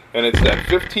 And it's that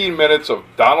 15 minutes of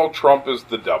Donald Trump is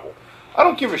the devil. I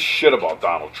don't give a shit about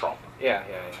Donald Trump. Yeah.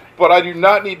 But I do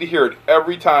not need to hear it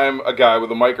every time a guy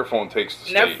with a microphone takes the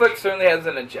stage. Netflix certainly has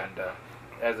an agenda,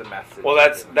 has a message. Well,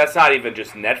 that's not even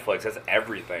just Netflix. That's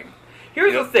everything.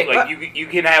 Here's the thing. Like you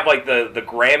can have like the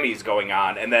Grammys going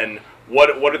on, and then what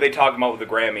are they talking about with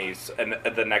the Grammys? And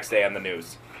the next day on the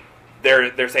news,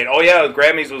 they're saying, oh yeah, the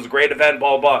Grammys was a great event,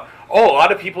 blah blah. Oh, a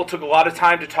lot of people took a lot of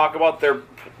time to talk about their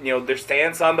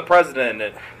stance on the president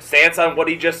and stance on what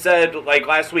he just said like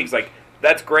last week. It's like,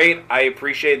 that's great. I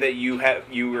appreciate that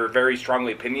you were very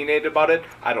strongly opinionated about it.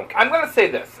 I don't care. I'm going to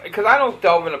say this, because I don't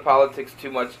delve into politics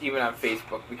too much, even on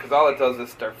Facebook, because all it does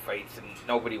is start fights, and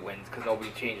nobody wins because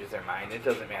nobody changes their mind. It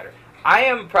doesn't matter. I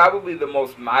am probably the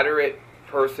most moderate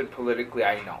person politically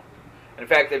I know. In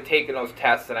fact, I've taken those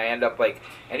tests, and I end up like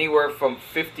anywhere from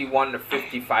 51 to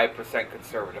 55%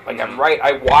 conservative. Like, I'm right.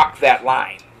 I walk that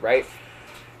line, right?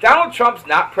 Donald Trump's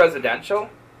not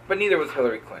presidential, but neither was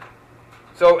Hillary Clinton.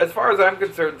 So as far as I'm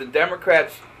concerned, the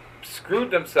Democrats screwed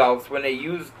themselves when they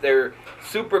used their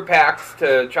super PACs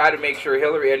to try to make sure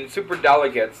Hillary, and super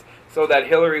delegates, so that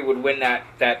Hillary would win that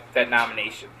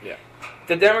nomination. Yeah.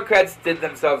 The Democrats did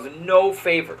themselves no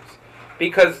favors,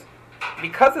 because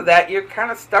of that, you're kind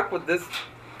of stuck with this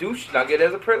douche nugget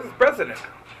as a president.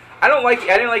 I didn't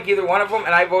like either one of them,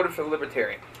 and I voted for the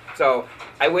Libertarian. So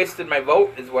I wasted my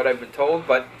vote, is what I've been told,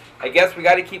 but I guess we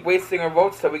got to keep wasting our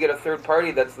votes till we get a third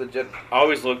party that's legit. I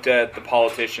always looked at the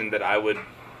politician that I would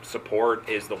support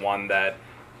is the one that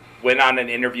went on an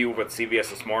interview with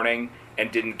CBS this morning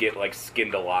and didn't get like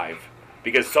skinned alive,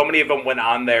 because so many of them went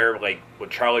on there, like with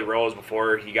Charlie Rose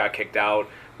before he got kicked out,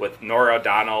 with Nora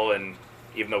O'Donnell, and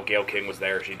even though Gayle King was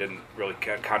there, she didn't really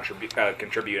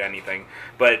contribute anything,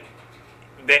 but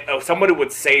somebody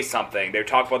would say something. They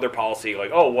talk about their policy, like,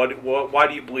 oh, why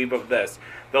do you believe of this?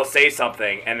 They'll say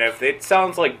something, and if it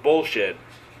sounds like bullshit,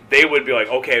 they would be like,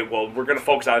 okay, well, we're going to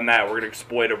focus on that. We're going to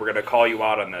exploit it. We're going to call you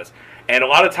out on this. And a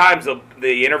lot of times,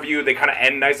 the interview, they kind of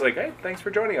end nice, like, hey, thanks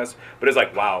for joining us. But it's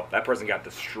like, wow, that person got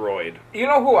destroyed. You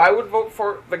know who I would vote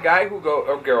for? The guy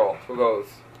or girl who goes,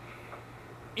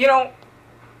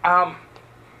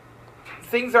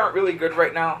 things aren't really good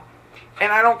right now,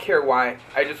 and I don't care why.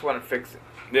 I just want to fix it.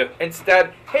 Yeah.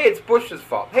 Instead, hey, it's Bush's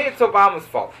fault. Hey, it's Obama's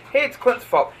fault. Hey, it's Clinton's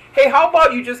fault. Hey, how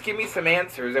about you just give me some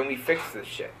answers and we fix this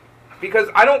shit? Because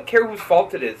I don't care whose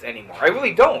fault it is anymore. I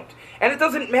really don't. And it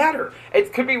doesn't matter.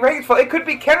 It could be Reagan's fault. It could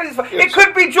be Kennedy's fault. It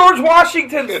could be George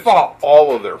Washington's fault.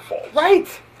 All of their faults. Right.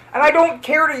 And I don't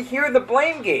care to hear the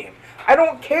blame game. I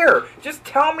don't care. Just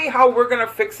tell me how we're going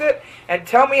to fix it, and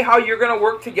tell me how you're going to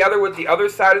work together with the other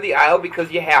side of the aisle,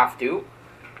 because you have to.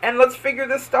 And let's figure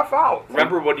this stuff out.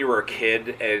 Remember when you were a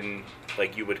kid and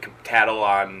like you would tattle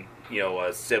on,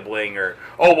 a sibling, or,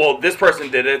 oh, well, this person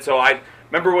did it, so I...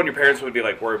 Remember when your parents would be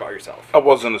like, worry about yourself? I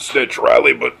wasn't a stitch,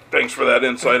 Riley, but thanks for that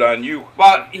insight on you.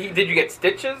 Well, did you get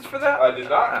stitches for that? I did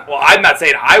not. Well, I'm not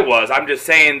saying I was. I'm just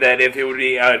saying that if it would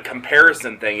be a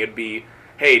comparison thing, it'd be,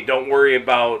 hey, don't worry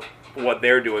about what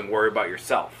they're doing, worry about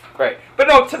yourself. Right. But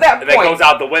no, to that point... That goes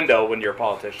out the window when you're a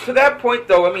politician. To that point,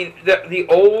 though, I mean, the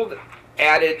old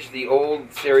adage, the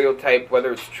old stereotype,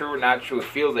 whether it's true or not true, it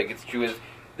feels like it's true, is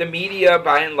the media,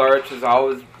 by and large, has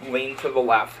always leaned to the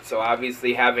left. So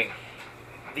obviously having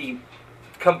the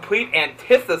complete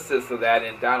antithesis of that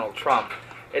in Donald Trump,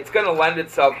 it's going to lend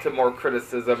itself to more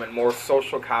criticism and more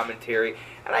social commentary,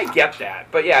 and I get that.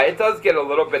 But yeah, it does get a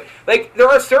little bit... Like, there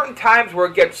are certain times where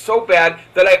it gets so bad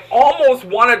that I almost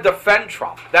want to defend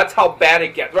Trump. That's how bad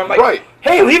it gets. Where I'm like, right.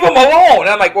 Hey, leave him alone! And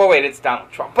I'm like, well, wait, it's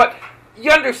Donald Trump. But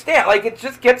you understand, like, it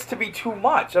just gets to be too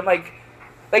much. I'm like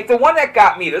the one that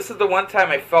got me, this is the one time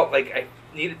I felt like I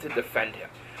needed to defend him.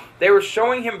 They were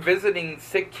showing him visiting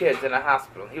sick kids in a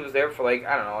hospital. He was there for like,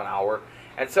 I don't know, an hour.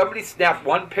 And somebody snapped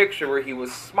one picture where he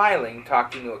was smiling,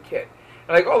 talking to a kid.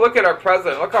 And like, oh, look at our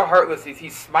president. Look how heartless he is.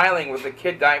 He's smiling with a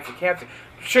kid dying from cancer.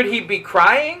 Should he be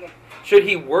crying? Should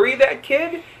he worry that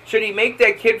kid? Should he make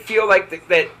that kid feel like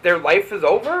that their life is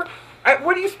over?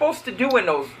 What are you supposed to do in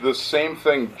those? The same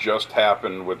thing just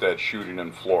happened with that shooting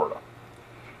in Florida,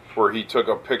 where he took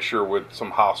a picture with some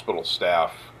hospital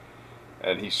staff,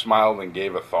 and he smiled and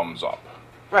gave a thumbs up.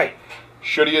 Right.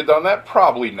 Should he have done that?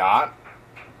 Probably not.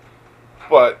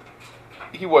 But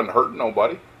he wasn't hurting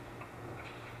nobody.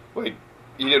 Like,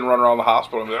 he didn't run around the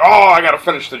hospital and be like, oh, I got to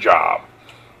finish the job.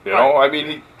 You know, I mean,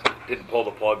 he didn't pull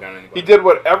the plug on anybody. He did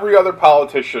what every other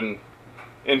politician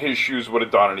in his shoes would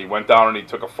have done, and he went down and he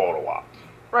took a photo op.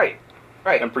 Right.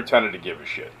 Right. and pretended to give a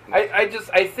shit.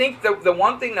 I think the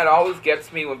one thing that always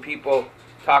gets me when people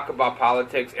talk about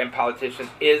politics and politicians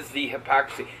is the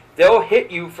hypocrisy. They'll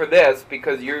hit you for this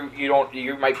because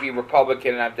you might be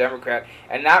Republican and I'm Democrat,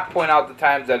 and not point out the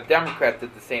times that a Democrat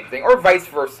did the same thing, or vice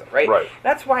versa, right? Right.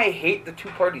 That's why I hate the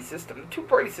two-party system. The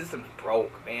two-party system's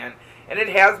broke, man, and it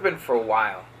has been for a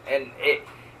while. And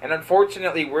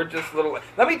unfortunately, we're just little.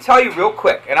 Let me tell you real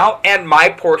quick, and I'll end my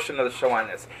portion of the show on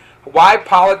this. Why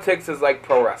politics is like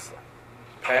pro wrestling.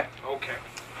 Okay? Okay.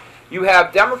 You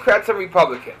have Democrats and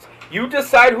Republicans. You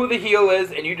decide who the heel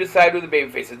is, and you decide who the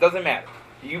babyface is. It doesn't matter.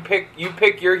 You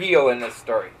pick your heel in this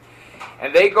story.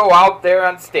 And they go out there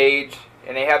on stage,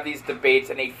 and they have these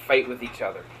debates, and they fight with each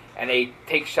other. And they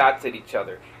take shots at each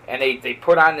other. And they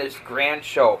put on this grand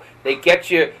show. They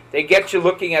get you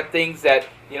looking at things that,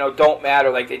 don't matter.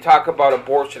 Like they talk about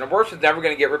abortion. Abortion's never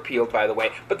going to get repealed, by the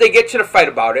way. But they get you to fight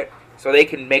about it. So they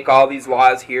can make all these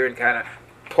laws here and kind of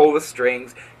pull the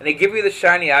strings. And they give you the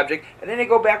shiny object. And then they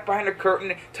go back behind the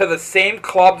curtain to the same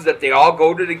clubs that they all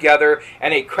go to together.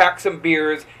 And they crack some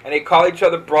beers. And they call each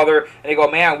other brother. And they go,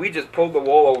 man, we just pulled the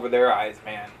wool over their eyes,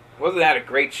 man. Wasn't that a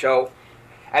great show?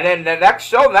 And then the next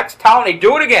show, next town, they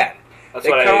do it again. They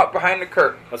come up behind the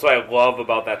curtain. That's what I love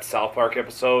about that South Park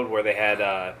episode where they had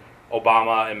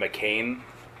Obama and McCain,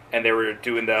 and they were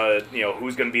doing the,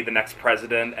 who's going to be the next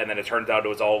president, and then it turns out it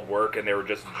was all work, and they were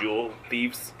just jewel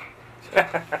thieves.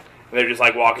 And they're just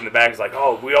like walking the back, it's like,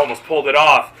 oh, we almost pulled it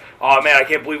off. Oh man, I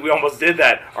can't believe we almost did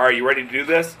that. All right, you ready to do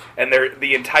this? And they're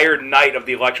the entire night of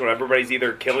the election, when everybody's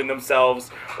either killing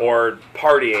themselves or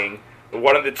partying.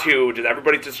 One of the two, just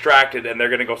everybody's distracted, and they're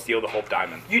going to go steal the Hope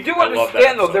Diamond. You do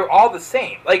understand, though, they're all the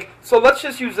same. Like, so let's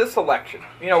just use this election.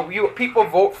 People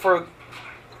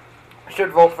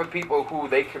should vote for people who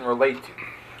they can relate to.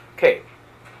 Okay,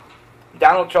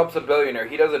 Donald Trump's a billionaire.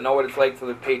 He doesn't know what it's like to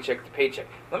live paycheck to paycheck.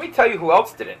 Let me tell you who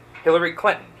else didn't. Hillary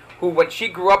Clinton, who, when she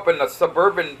grew up in the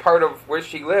suburban part of where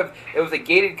she lived, it was a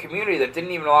gated community that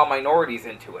didn't even allow minorities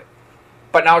into it.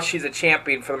 But now she's a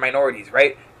champion for the minorities,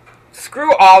 right?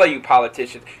 Screw all of you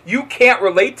politicians. You can't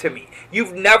relate to me.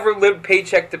 You've never lived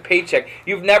paycheck to paycheck.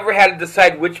 You've never had to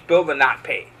decide which bill to not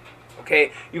pay.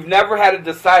 Okay? You've never had to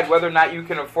decide whether or not you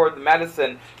can afford the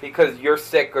medicine because you're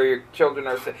sick or your children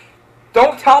are sick.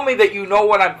 Don't tell me that you know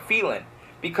what I'm feeling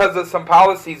because of some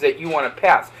policies that you want to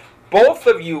pass. Both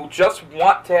of you just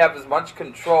want to have as much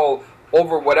control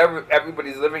over whatever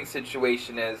everybody's living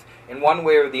situation is in one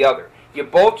way or the other. You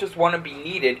both just want to be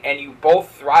needed, and you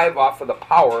both thrive off of the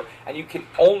power, and you can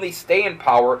only stay in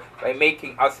power by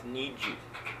making us need you.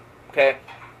 Okay?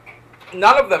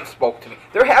 None of them spoke to me.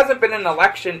 There hasn't been an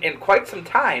election in quite some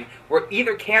time where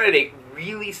either candidate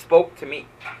really spoke to me,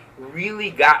 really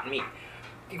got me.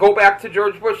 You go back to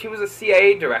George Bush, he was a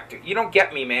CIA director. You don't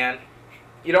get me, man.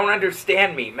 You don't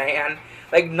understand me, man.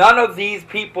 Like, none of these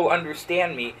people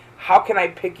understand me. How can I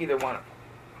pick either one of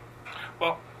them?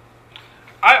 Well,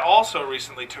 I also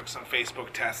recently took some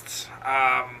Facebook tests.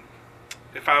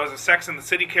 If I was a Sex and the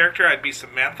City character, I'd be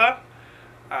Samantha.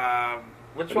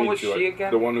 Which one was she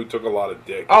again? The one who took a lot of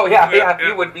dick. Oh, yeah,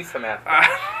 you would be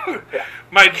Samantha. Yeah.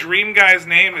 My dream guy's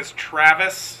name is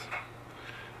Travis.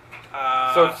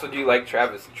 So do you like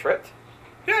Travis Tritt?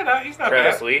 Yeah, no, he's not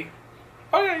Travis bad. Lee.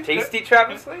 Oh, yeah. Tasty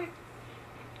Travis Lee?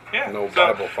 Yeah. No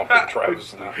Bible thumping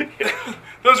Travis Lee.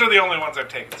 Those are the only ones I've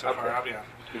taken so far, I'll be honest.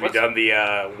 Have you done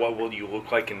the what will you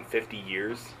look like in 50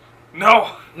 years?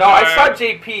 No. No, I saw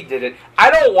JP did it. I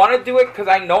don't want to do it because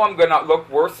I know I'm going to look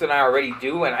worse than I already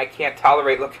do, and I can't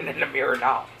tolerate looking in the mirror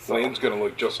now. So. Lane's going to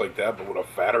look just like that, but with a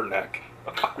fatter neck.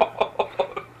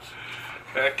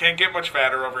 Can't get much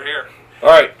fatter over here. All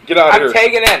right, get out of here. I'm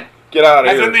tagging in. Get out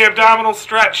of As here. in the abdominal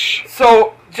stretch.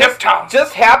 So, Tip-top.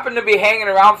 just happened to be hanging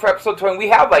around for episode 20. We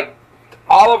have, like,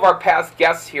 all of our past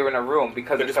guests here in a room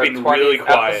because They're it's just our being 20th really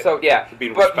quiet. episode. Yeah, They're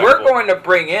being but we're respectful. going to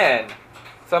bring in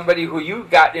somebody who you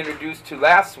got introduced to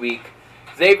last week.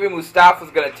 Xavier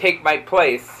Mustafa's going to take my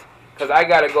place because I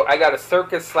got a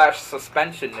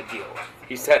circus/suspension to deal with.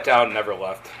 He sat down and never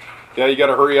left. Yeah, you got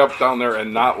to hurry up down there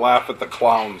and not laugh at the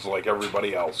clowns like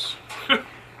everybody else.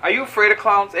 Are you afraid of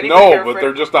clowns? Anybody No, here but afraid?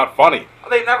 they're just not funny.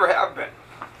 They never have been.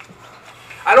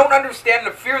 I don't understand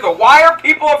the fear, though. Why are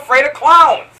people afraid of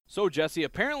clowns? So, Jesse,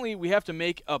 apparently we have to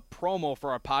make a promo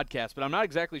for our podcast, but I'm not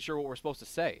exactly sure what we're supposed to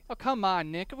say. Oh, come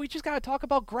on, Nick. We just got to talk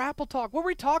about Grapple Talk, where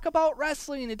we talk about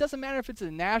wrestling. It doesn't matter if it's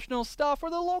the national stuff or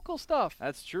the local stuff.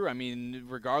 That's true. I mean,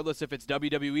 regardless if it's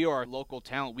WWE or our local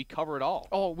talent, we cover it all.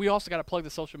 Oh, we also got to plug the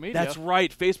social media. That's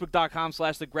right.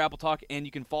 Facebook.com/The Grapple Talk, and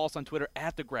you can follow us on Twitter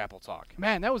 @The Grapple Talk.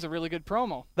 Man, that was a really good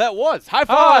promo. That was. High Hi,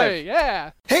 five!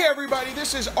 yeah. Hey everybody,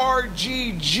 this is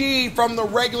RGG from the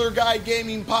Regular Guy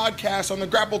Gaming Podcast on the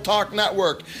Grapple Talk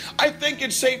Network. I think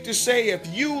it's safe to say if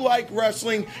you like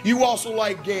wrestling, you also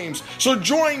like games. So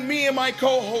join me and my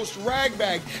co-host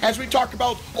Ragbag as we talk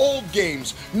about old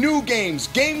games, new games,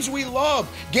 games we love,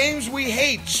 games we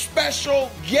hate,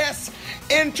 special guests,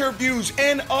 interviews,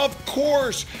 and of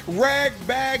course,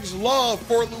 Ragbag's love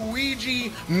for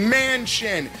Luigi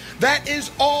Mansion. That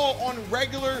is all on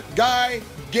Regular Guy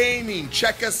Gaming.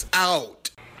 Check us out.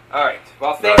 All right.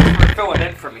 Well, thanks for filling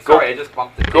in for me. Sorry, I just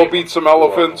bumped the table. Go beat some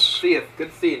elephants. See you.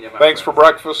 Good seeing you, my Thanks for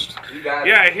friend. breakfast. You got it.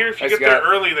 Yeah, I hear if you Thanks, get there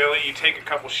Scott. early, they let you take a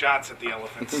couple shots at the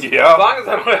elephants. As Yeah. long as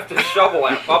I don't have to shovel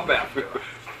up after.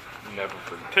 Never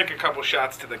forget. Take a couple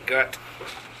shots to the gut.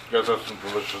 You guys have some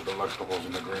delicious delectables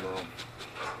in the green room.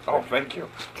 Oh, thank you.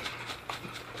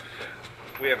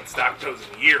 We haven't stocked those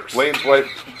in years. Lane's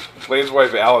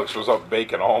wife Alex was up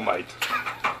baking all night.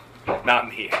 Not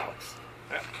me, Alex.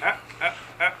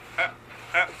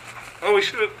 Oh, we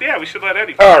should let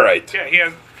Eddie. All right.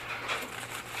 Yeah,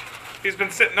 he's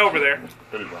been sitting over there.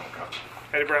 Eddie Brown Cow.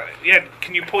 Eddie Brown. Yeah,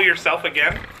 can you pull yourself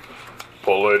again?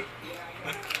 Pull it.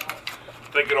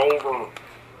 Think it over.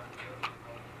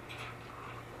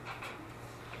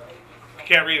 If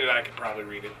you can't read it, I could probably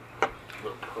read it.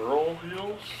 The pearl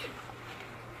heels?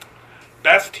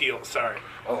 Best heel, sorry.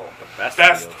 Oh, the best.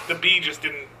 Best. deals. The B just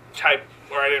didn't type,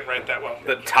 or I didn't write that well.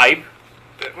 The type.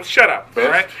 Well, shut up, Best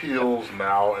alright? heels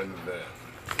now and then.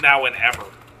 Now and ever.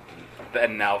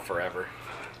 Then now forever.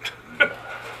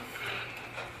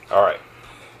 All right.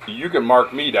 You can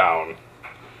mark me down.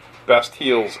 Best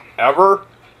heels ever.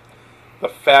 The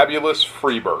Fabulous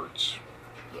Freebirds.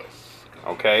 Yes.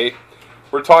 Okay?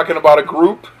 We're talking about a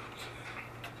group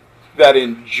that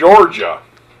in Georgia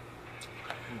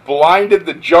blinded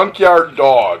the junkyard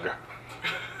dog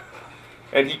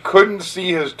and he couldn't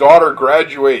see his daughter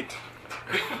graduate.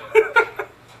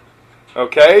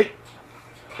 Okay?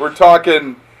 We're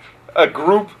talking a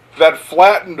group that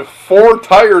flattened 4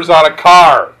 tires on a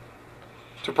car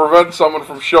to prevent someone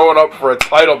from showing up for a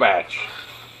title match.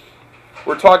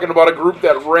 We're talking about a group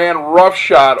that ran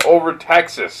roughshod over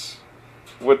Texas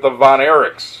with the Von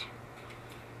Erichs.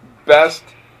 Best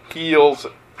heels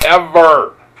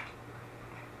ever.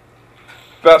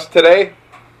 Best today?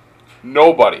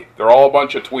 Nobody. They're all a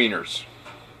bunch of tweeners.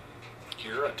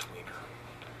 You're a tweener.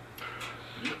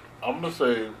 I'm going to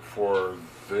say for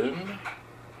then,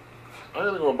 I'm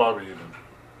going to go with Bobby Heenan.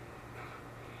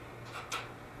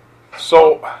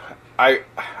 So, I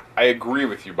agree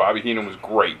with you. Bobby Heenan was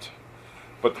great.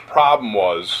 But the problem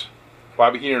was,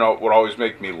 Bobby Heenan would always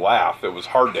make me laugh. It was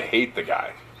hard to hate the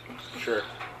guy. Sure.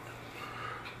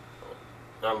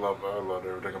 I loved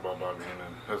everything about Bobby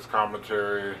Heenan. His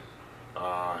commentary,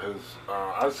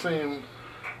 I've seen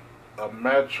a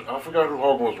match, I forgot who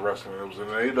Hogan was wrestling. It was in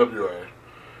the AWA.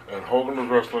 And Hogan was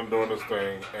wrestling doing his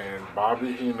thing, and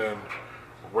Bobby Heenan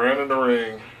ran in the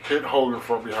ring, hit Hogan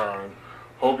from behind.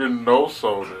 Hogan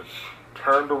no-sold it,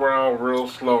 turned around real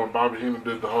slow, and Bobby Heenan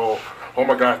did the whole, oh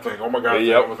my God thing,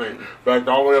 everything. Backed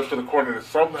all the way up to the corner, and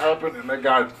something happened, and that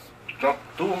guy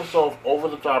threw himself over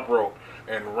the top rope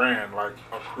and ran like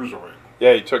a cruiserweight.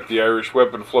 Yeah, he took the Irish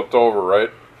whip and flipped over,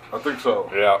 right? I think so.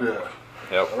 Yeah.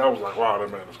 Yep. And I was like, wow,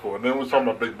 that man is cool. And then we was talking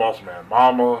about Big Boss Man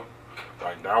Mama.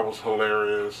 Like, that was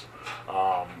hilarious.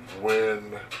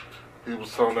 When he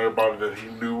was telling everybody that he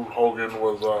knew Hogan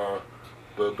was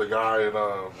the guy in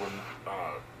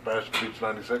Bash at the Beach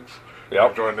 96.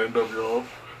 Yep. Joined the NWO.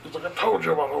 He's like, I told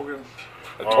you about Hogan.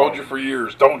 I told you for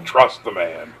years, don't trust the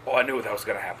man. Oh, I knew that was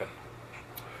going to happen.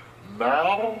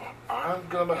 Now, I'm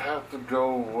going to have to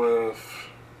go with...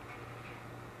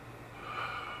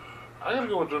 I got to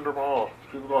go with Jinder Mahal.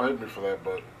 People don't hate me for that,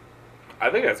 but... I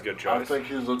think that's a good choice. I think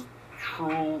he's a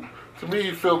true... To me,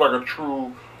 he feels like a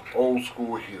true old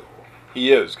school heel.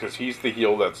 He is, because he's the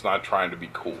heel that's not trying to be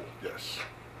cool. Yes.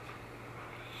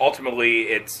 Ultimately,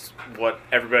 it's what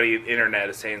everybody on the internet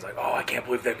is saying is like, oh, I can't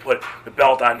believe they put the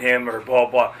belt on him or blah,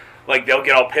 blah. Like, they'll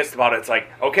get all pissed about it. It's like,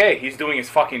 okay, he's doing his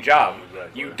fucking job.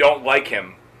 Exactly. You don't like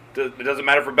him. It doesn't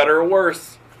matter for better or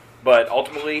worse. But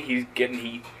ultimately, he's getting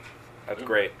heat. That's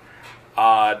great.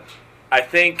 I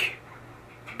think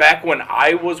back when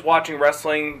I was watching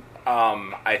wrestling,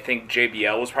 I think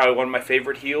JBL was probably one of my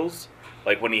favorite heels.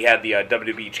 Like when he had the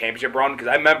WWE Championship run, because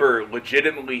I remember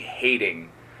legitimately hating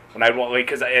when I'd want,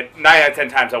 because 9 out of 10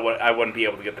 times I wouldn't be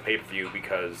able to get the pay-per-view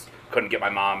because couldn't get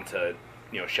my mom to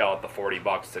shell out the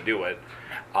 $40 to do it.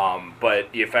 But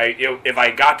if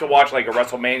I got to watch like a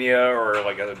WrestleMania or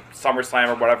like a SummerSlam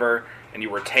or whatever, and you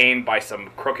were retained by some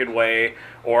crooked way,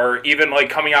 or even like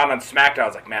coming out on SmackDown, I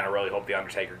was like, man, I really hope The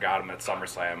Undertaker got him at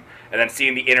SummerSlam. And then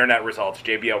seeing the internet results,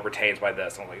 JBL retains by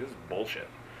this, I'm like, this is bullshit.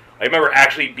 I remember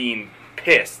actually being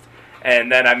pissed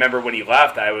And then I remember when he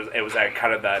left, it was that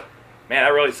kind of that, man,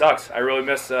 that really sucks. I really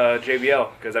miss JBL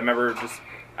because I remember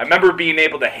being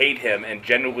able to hate him and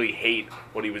genuinely hate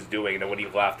what he was doing, and then when he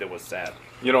left, it was sad.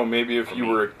 You know, maybe if you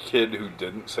were a kid who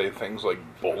didn't say things like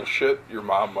bullshit, your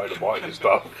mom might have bought you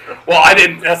stuff. Well, I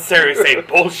didn't necessarily say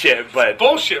bullshit, but...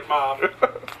 Bullshit, Mom!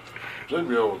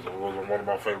 JBL was one of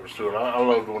my favorites, too. And I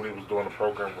loved when he was doing a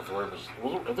program with Rey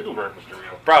Mysterio. I think it was Rey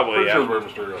Mysterio. Probably, Pretty yeah. sure it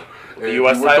was Rey Mysterio. And The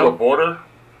U.S. he went title? to the border.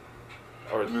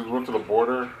 Or He went to the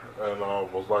border and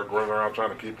was like running around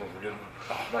trying to keep him from getting,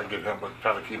 not get him, but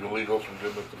trying to keep illegals from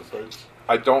getting into the States.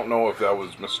 I don't know if that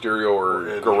was Mysterio or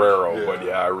Yeah, Guerrero, yeah. but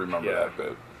yeah, I remember that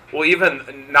bit. Well, even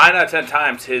 9 out of 10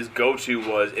 times, his go-to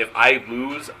was, if I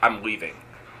lose, I'm leaving.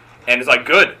 And it's like,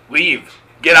 good, leave.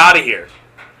 Get out of here.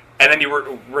 And then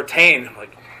you retain, I'm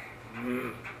like,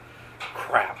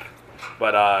 crap.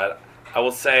 But I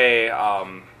will say,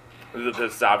 this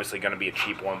is obviously going to be a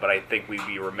cheap one, but I think we'd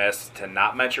be remiss to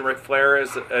not mention Ric Flair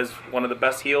as one of the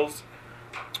best heels.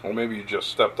 Well, maybe you just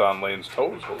stepped on Lane's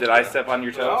toes. Did I step on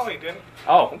your toes? No, he didn't.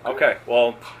 Oh, okay.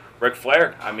 Well, Ric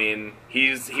Flair. I mean, he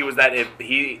is that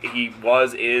epitome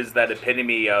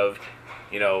of,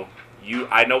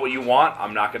 I know what you want.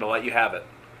 I'm not going to let you have it.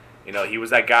 He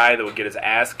was that guy that would get his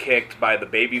ass kicked by the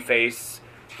babyface.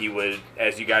 He would,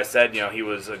 as you guys said, he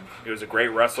was a great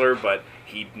wrestler, but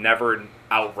he never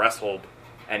out wrestled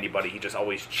anybody. He just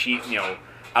always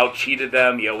out cheated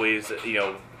them. He always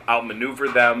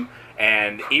outmaneuvered them.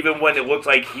 And even when it looked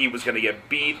like he was going to get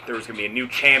beat, there was going to be a new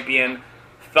champion.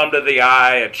 Thumb to the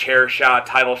eye, a chair shot,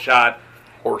 title shot.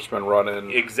 Horseman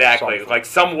running. Exactly. Something. Like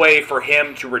some way for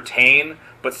him to retain,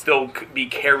 but still be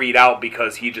carried out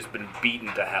because he'd just been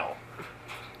beaten to hell.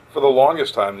 For the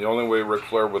longest time, the only way Ric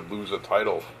Flair would lose a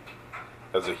title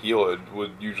as a heel, it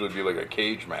would usually be like a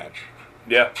cage match.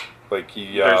 Yeah. Like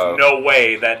he. There's no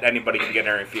way that anybody can get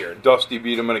interfered. Dusty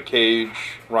beat him in a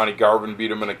cage. Ronnie Garvin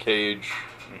beat him in a cage.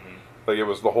 Like it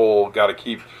was the whole got to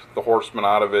keep the Horseman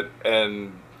out of it,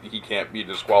 and he can't be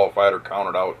disqualified or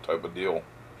counted out type of deal.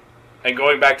 And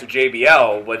going back to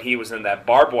JBL, when he was in that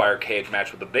barbed wire cage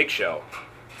match with the Big Show,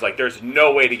 it's like there's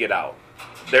no way to get out.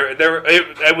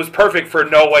 It was perfect for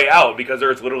no way out because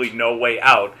there's literally no way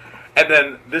out. And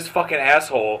then this fucking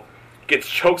asshole gets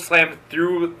chokeslammed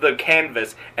through the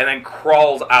canvas and then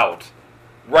crawls out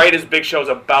right as Big Show's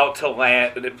about to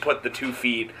land and put the 2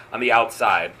 feet on the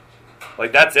outside.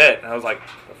 Like, that's it. And I was like,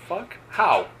 the fuck?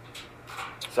 How?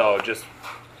 So, just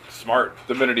smart.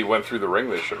 The minute he went through the ring,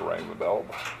 they should have rang the bell.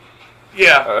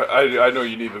 Yeah. I know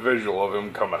you need the visual of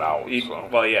him coming out. So.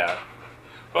 Well, yeah.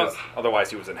 Well, Otherwise,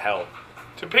 he was in hell.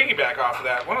 to piggyback off of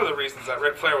that, one of the reasons that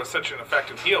Ric Flair was such an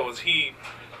effective heel was he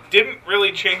didn't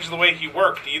really change the way he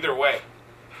worked either way.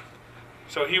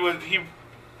 So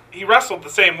he wrestled the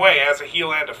same way as a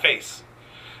heel and a face.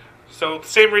 So the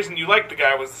same reason you liked the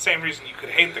guy was the same reason you could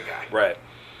hate the guy. Right.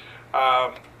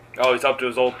 He's up to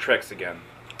his old tricks again.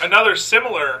 Another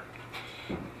similar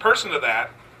person to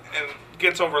that, and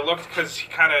gets overlooked because he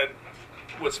kind of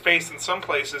was face in some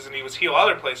places and he was heel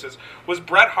other places, was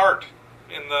Bret Hart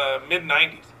in the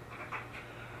mid-90s.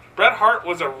 Bret Hart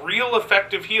was a real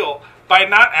effective heel by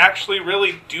not actually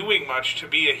really doing much to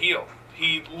be a heel.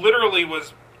 He literally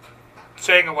was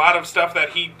saying a lot of stuff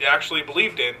that he actually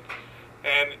believed in,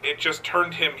 and it just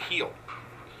turned him heel.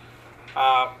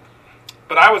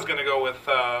 But I was going to go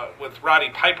with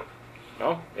Roddy Piper.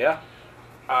 Oh, yeah.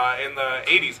 In the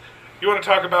 80s. You want to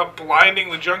talk about blinding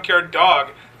the junkyard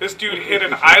dog? This dude hit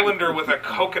an Islander with a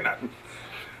coconut.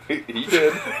 He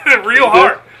did. Real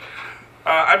hard.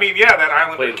 That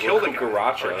Islander killed a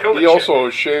guy. He also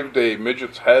shaved a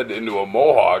midget's head into a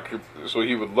mohawk so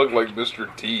he would look like Mr.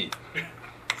 T.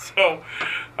 So,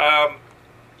 I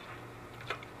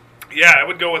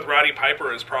would go with Roddy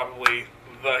Piper as probably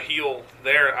the heel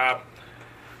there.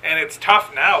 And it's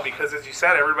tough now because, as you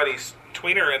said, everybody's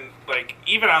tweener, and like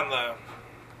even on the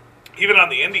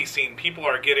indie scene, people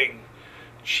are getting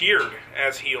cheered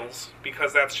as heels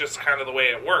because that's just kind of the way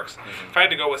it works. Mm-hmm. If I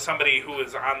had to go with somebody who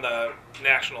is on the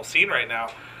national scene right now,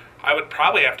 I would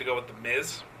probably have to go with The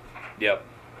Miz. Yep.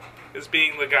 As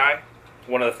being the guy.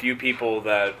 One of the few people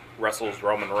that wrestles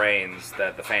Roman Reigns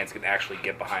that the fans can actually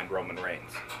get behind Roman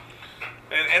Reigns.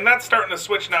 And that's starting to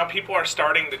switch now. People are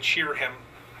starting to cheer him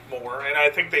more, and I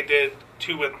think they did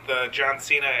too with the John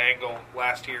Cena angle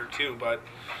last year too. But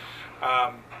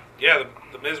the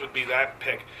Miz would be that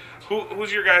pick.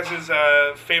 Who's your guys'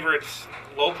 favorite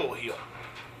local heel?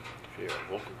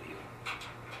 Favorite local heel.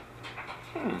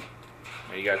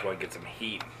 Now you guys want to get some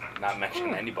heat, not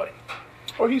mention anybody.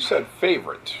 Oh, he said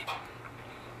favorite.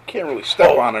 Can't really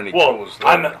step on any toes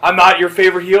there. I'm not your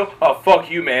favorite heel? Oh,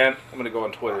 fuck you, man. I'm going to go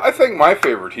on Twitter. I think my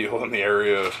favorite heel in the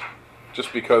area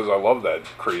just because I love that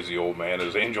crazy old man,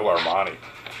 is Angel Armani.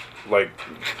 Like,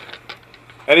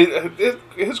 and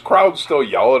his crowd still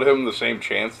yell at him the same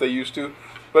chants they used to,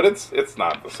 but it's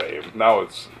not the same. Now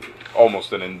it's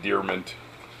almost an endearment,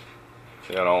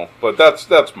 you know. But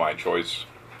that's my choice,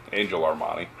 Angel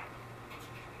Armani.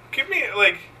 Give me,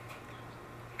 like,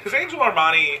 because Angel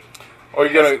Armani... Oh,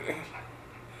 you're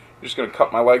just gonna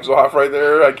cut my legs off right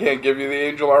there? I can't give you the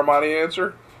Angel Armani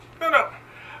answer? No.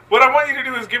 What I want you to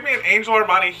do is give me an Angel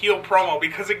Armani heel promo,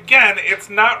 because, again, it's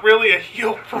not really a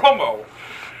heel promo.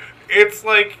 It's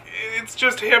like, it's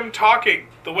just him talking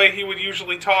the way he would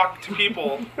usually talk to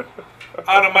people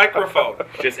on a microphone.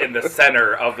 Just in the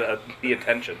center of the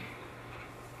attention.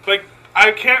 Like,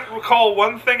 I can't recall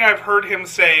one thing I've heard him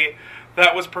say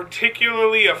that was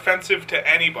particularly offensive to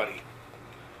anybody.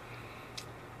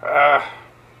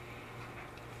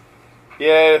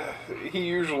 Yeah,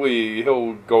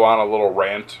 he'll go on a little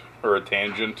rant or a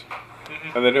tangent,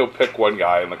 and then he'll pick one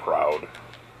guy in the crowd,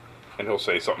 and he'll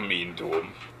say something mean to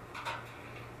him.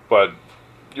 But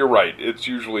you're right, it's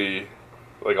usually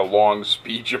like a long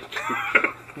speech.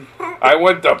 I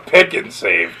went to Pick and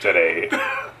Save today.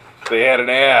 They had an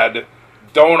ad,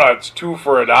 donuts 2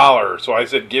 for $1. So I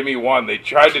said, give me one. They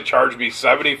tried to charge me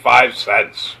 75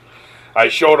 cents. I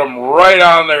showed them right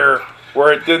on there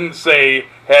where it didn't say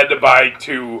had to buy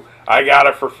 2. I got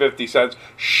it for 50 cents.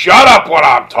 Shut up when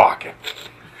I'm talking.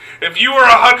 If you were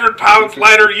 100 pounds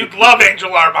lighter, you'd love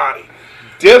Angel Armani.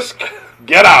 Disc,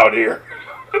 get out here.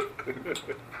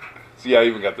 See, I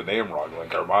even got the name wrong, like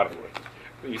Armani.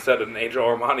 You said an Angel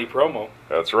Armani promo.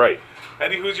 That's right.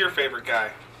 Eddie, who's your favorite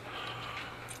guy?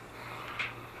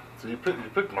 So you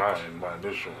picked mine, my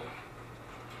initial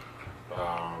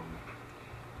one.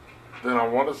 Then I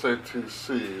want to say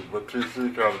TC, but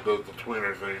TC kind of does the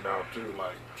tweener thing now too.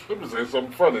 Like, let me say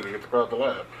something funny to get the crowd to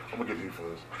laugh. I'm gonna get you for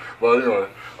this, but anyway.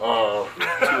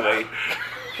 Too late.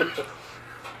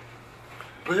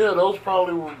 But yeah, those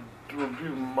probably would be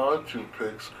my 2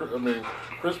 picks. I mean,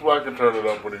 Chris Black can turn it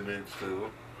up when he needs to.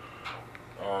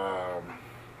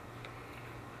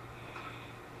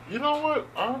 You know what?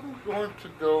 I'm going to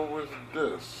go with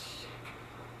this.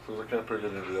 Since I can't pick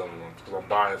any of the other ones, because I'm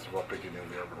biased if I pick any of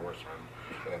the Urban Horsemen.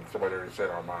 And somebody already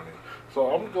said Armani. So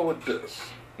I'm going to go with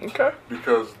this. Okay.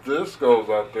 Because this goes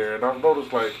out there, and I've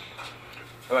noticed, like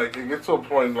it gets to a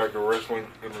point in, like, in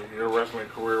your wrestling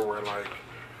career where, like,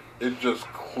 it just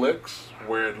clicks,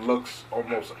 where it looks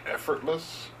almost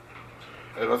effortless.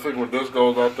 And I think when this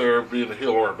goes out there, being a heel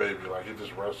or a baby, like, he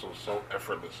just wrestles so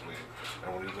effortlessly.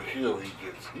 And when he's a heel, he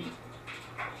gets heat.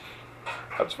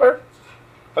 That's fair.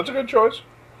 That's a good choice.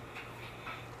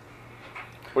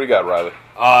 What do you got, Riley?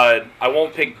 I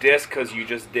won't pick Disc because you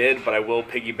just did, but I will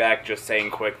piggyback just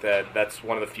saying quick that that's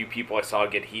one of the few people I saw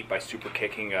get heat by super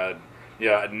kicking a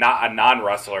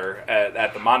non-wrestler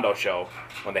at the Mondo show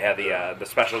when they had the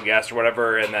special guest or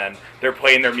whatever, and then they're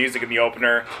playing their music in the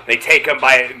opener. They take him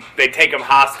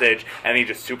hostage, and he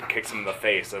just super kicks him in the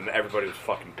face, and everybody was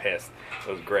fucking pissed.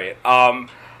 It was great.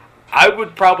 I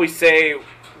would probably say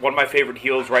one of my favorite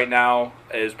heels right now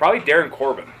is probably Darren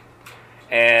Corbin.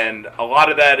 And a lot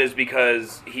of that is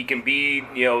because he can be,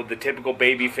 the typical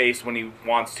baby face when he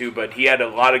wants to, but he had a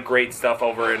lot of great stuff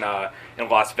over in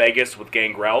Las Vegas with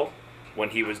Gangrel when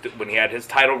he had his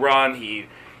title run. He's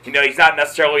not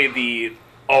necessarily the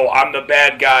I'm the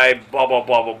bad guy, blah blah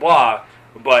blah blah blah,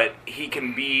 but he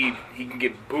can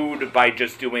get booed by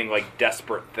just doing like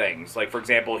desperate things. Like for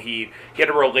example, he had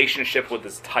a relationship with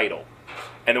his title,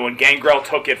 and then when Gangrel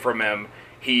took it from him,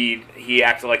 he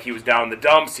acted like he was down in the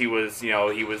dumps. He was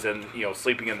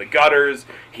sleeping in the gutters.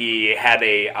 He had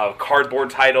a cardboard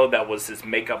title that was his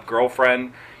makeup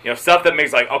girlfriend. Stuff that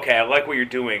makes like, okay, I like what you're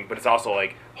doing, but it's also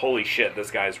like, holy shit, this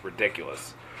guy's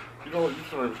ridiculous. You know what? You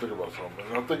should think about something.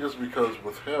 And I think it's because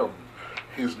with him,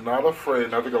 he's not afraid.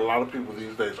 And I think a lot of people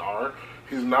these days are.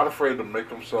 He's not afraid to make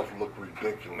himself look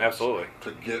ridiculous. Absolutely.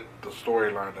 To get the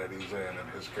storyline that he's in and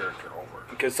his character over.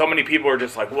 Because so many people are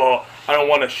just like, well, I don't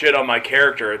want to shit on my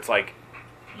character. It's like,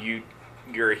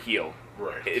 you're a heel.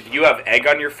 Right. If you have egg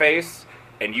on your face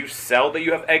and you sell that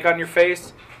you have egg on your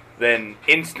face, then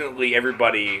instantly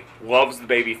everybody loves the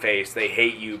baby face. They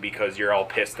hate you because you're all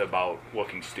pissed about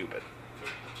looking stupid.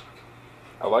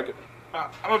 I like it. I'm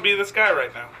going to be this guy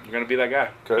right now. You're going to be that guy.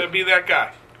 I'm going to be that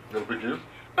guy. You gonna pick you?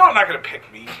 No, I'm not going to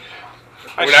pick me.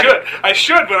 I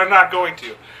should, but I'm not going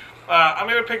to. I'm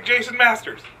going to pick Jason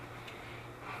Masters.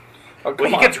 Oh, well,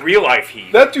 he gets real life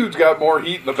heat. That dude's got more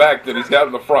heat in the back than he's got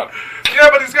in the front. Yeah,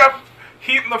 but he's got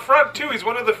heat in the front, too. He's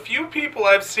one of the few people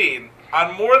I've seen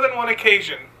on more than one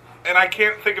occasion, and I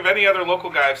can't think of any other local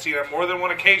guy I've seen on more than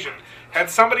one occasion, had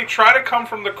somebody try to come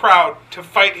from the crowd to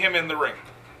fight him in the ring.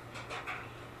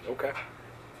 Okay.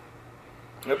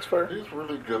 That's fair. He's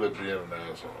really good at being an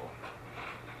asshole.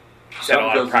 Said a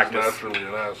lot of Because he's practice. naturally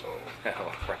an asshole. Had a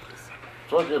lot of practice.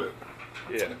 So I get it.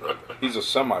 Yeah. He's a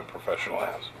semi-professional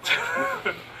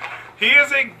asshole. He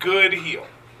is a good heel.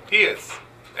 He is.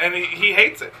 And he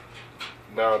hates it.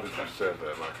 Now that you said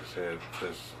that, like I said,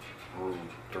 this grew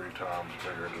 3 times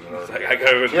bigger than It's the like, other. I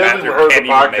go with He hasn't even Matthew, heard the can't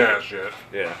even make podcast yet.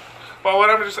 Yeah. Well, what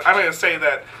I'm going to say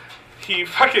that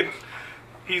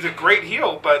he's a great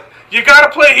heel, but you got to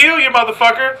play heel, you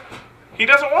motherfucker. He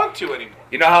doesn't want to anymore.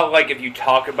 You know how, like, if you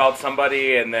talk about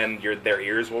somebody and then their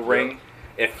ears will ring?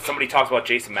 If somebody talks about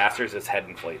Jason Masters, his head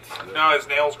inflates. No, his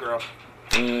nails grow.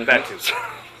 That too.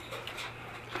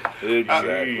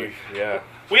 Exactly. Yeah.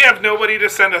 We have nobody to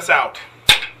send us out.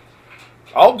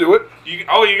 I'll do it. You're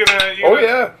gonna? Oh,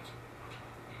 yeah.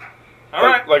 All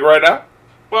right. Like right now?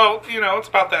 Well, it's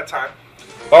about that time.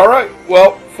 All right.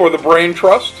 Well, for the Brain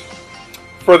Trust,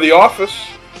 for The Office,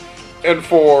 and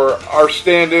for our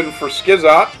stand-in for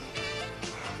Skizot,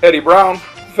 Eddie Brown,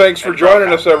 thanks for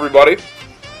joining us, everybody.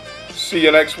 See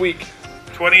you next week.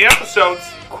 20 episodes.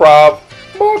 Krav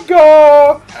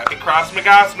Maga! Happy Cross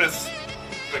McGosmus.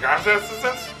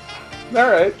 McGosmus? All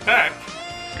right. All right.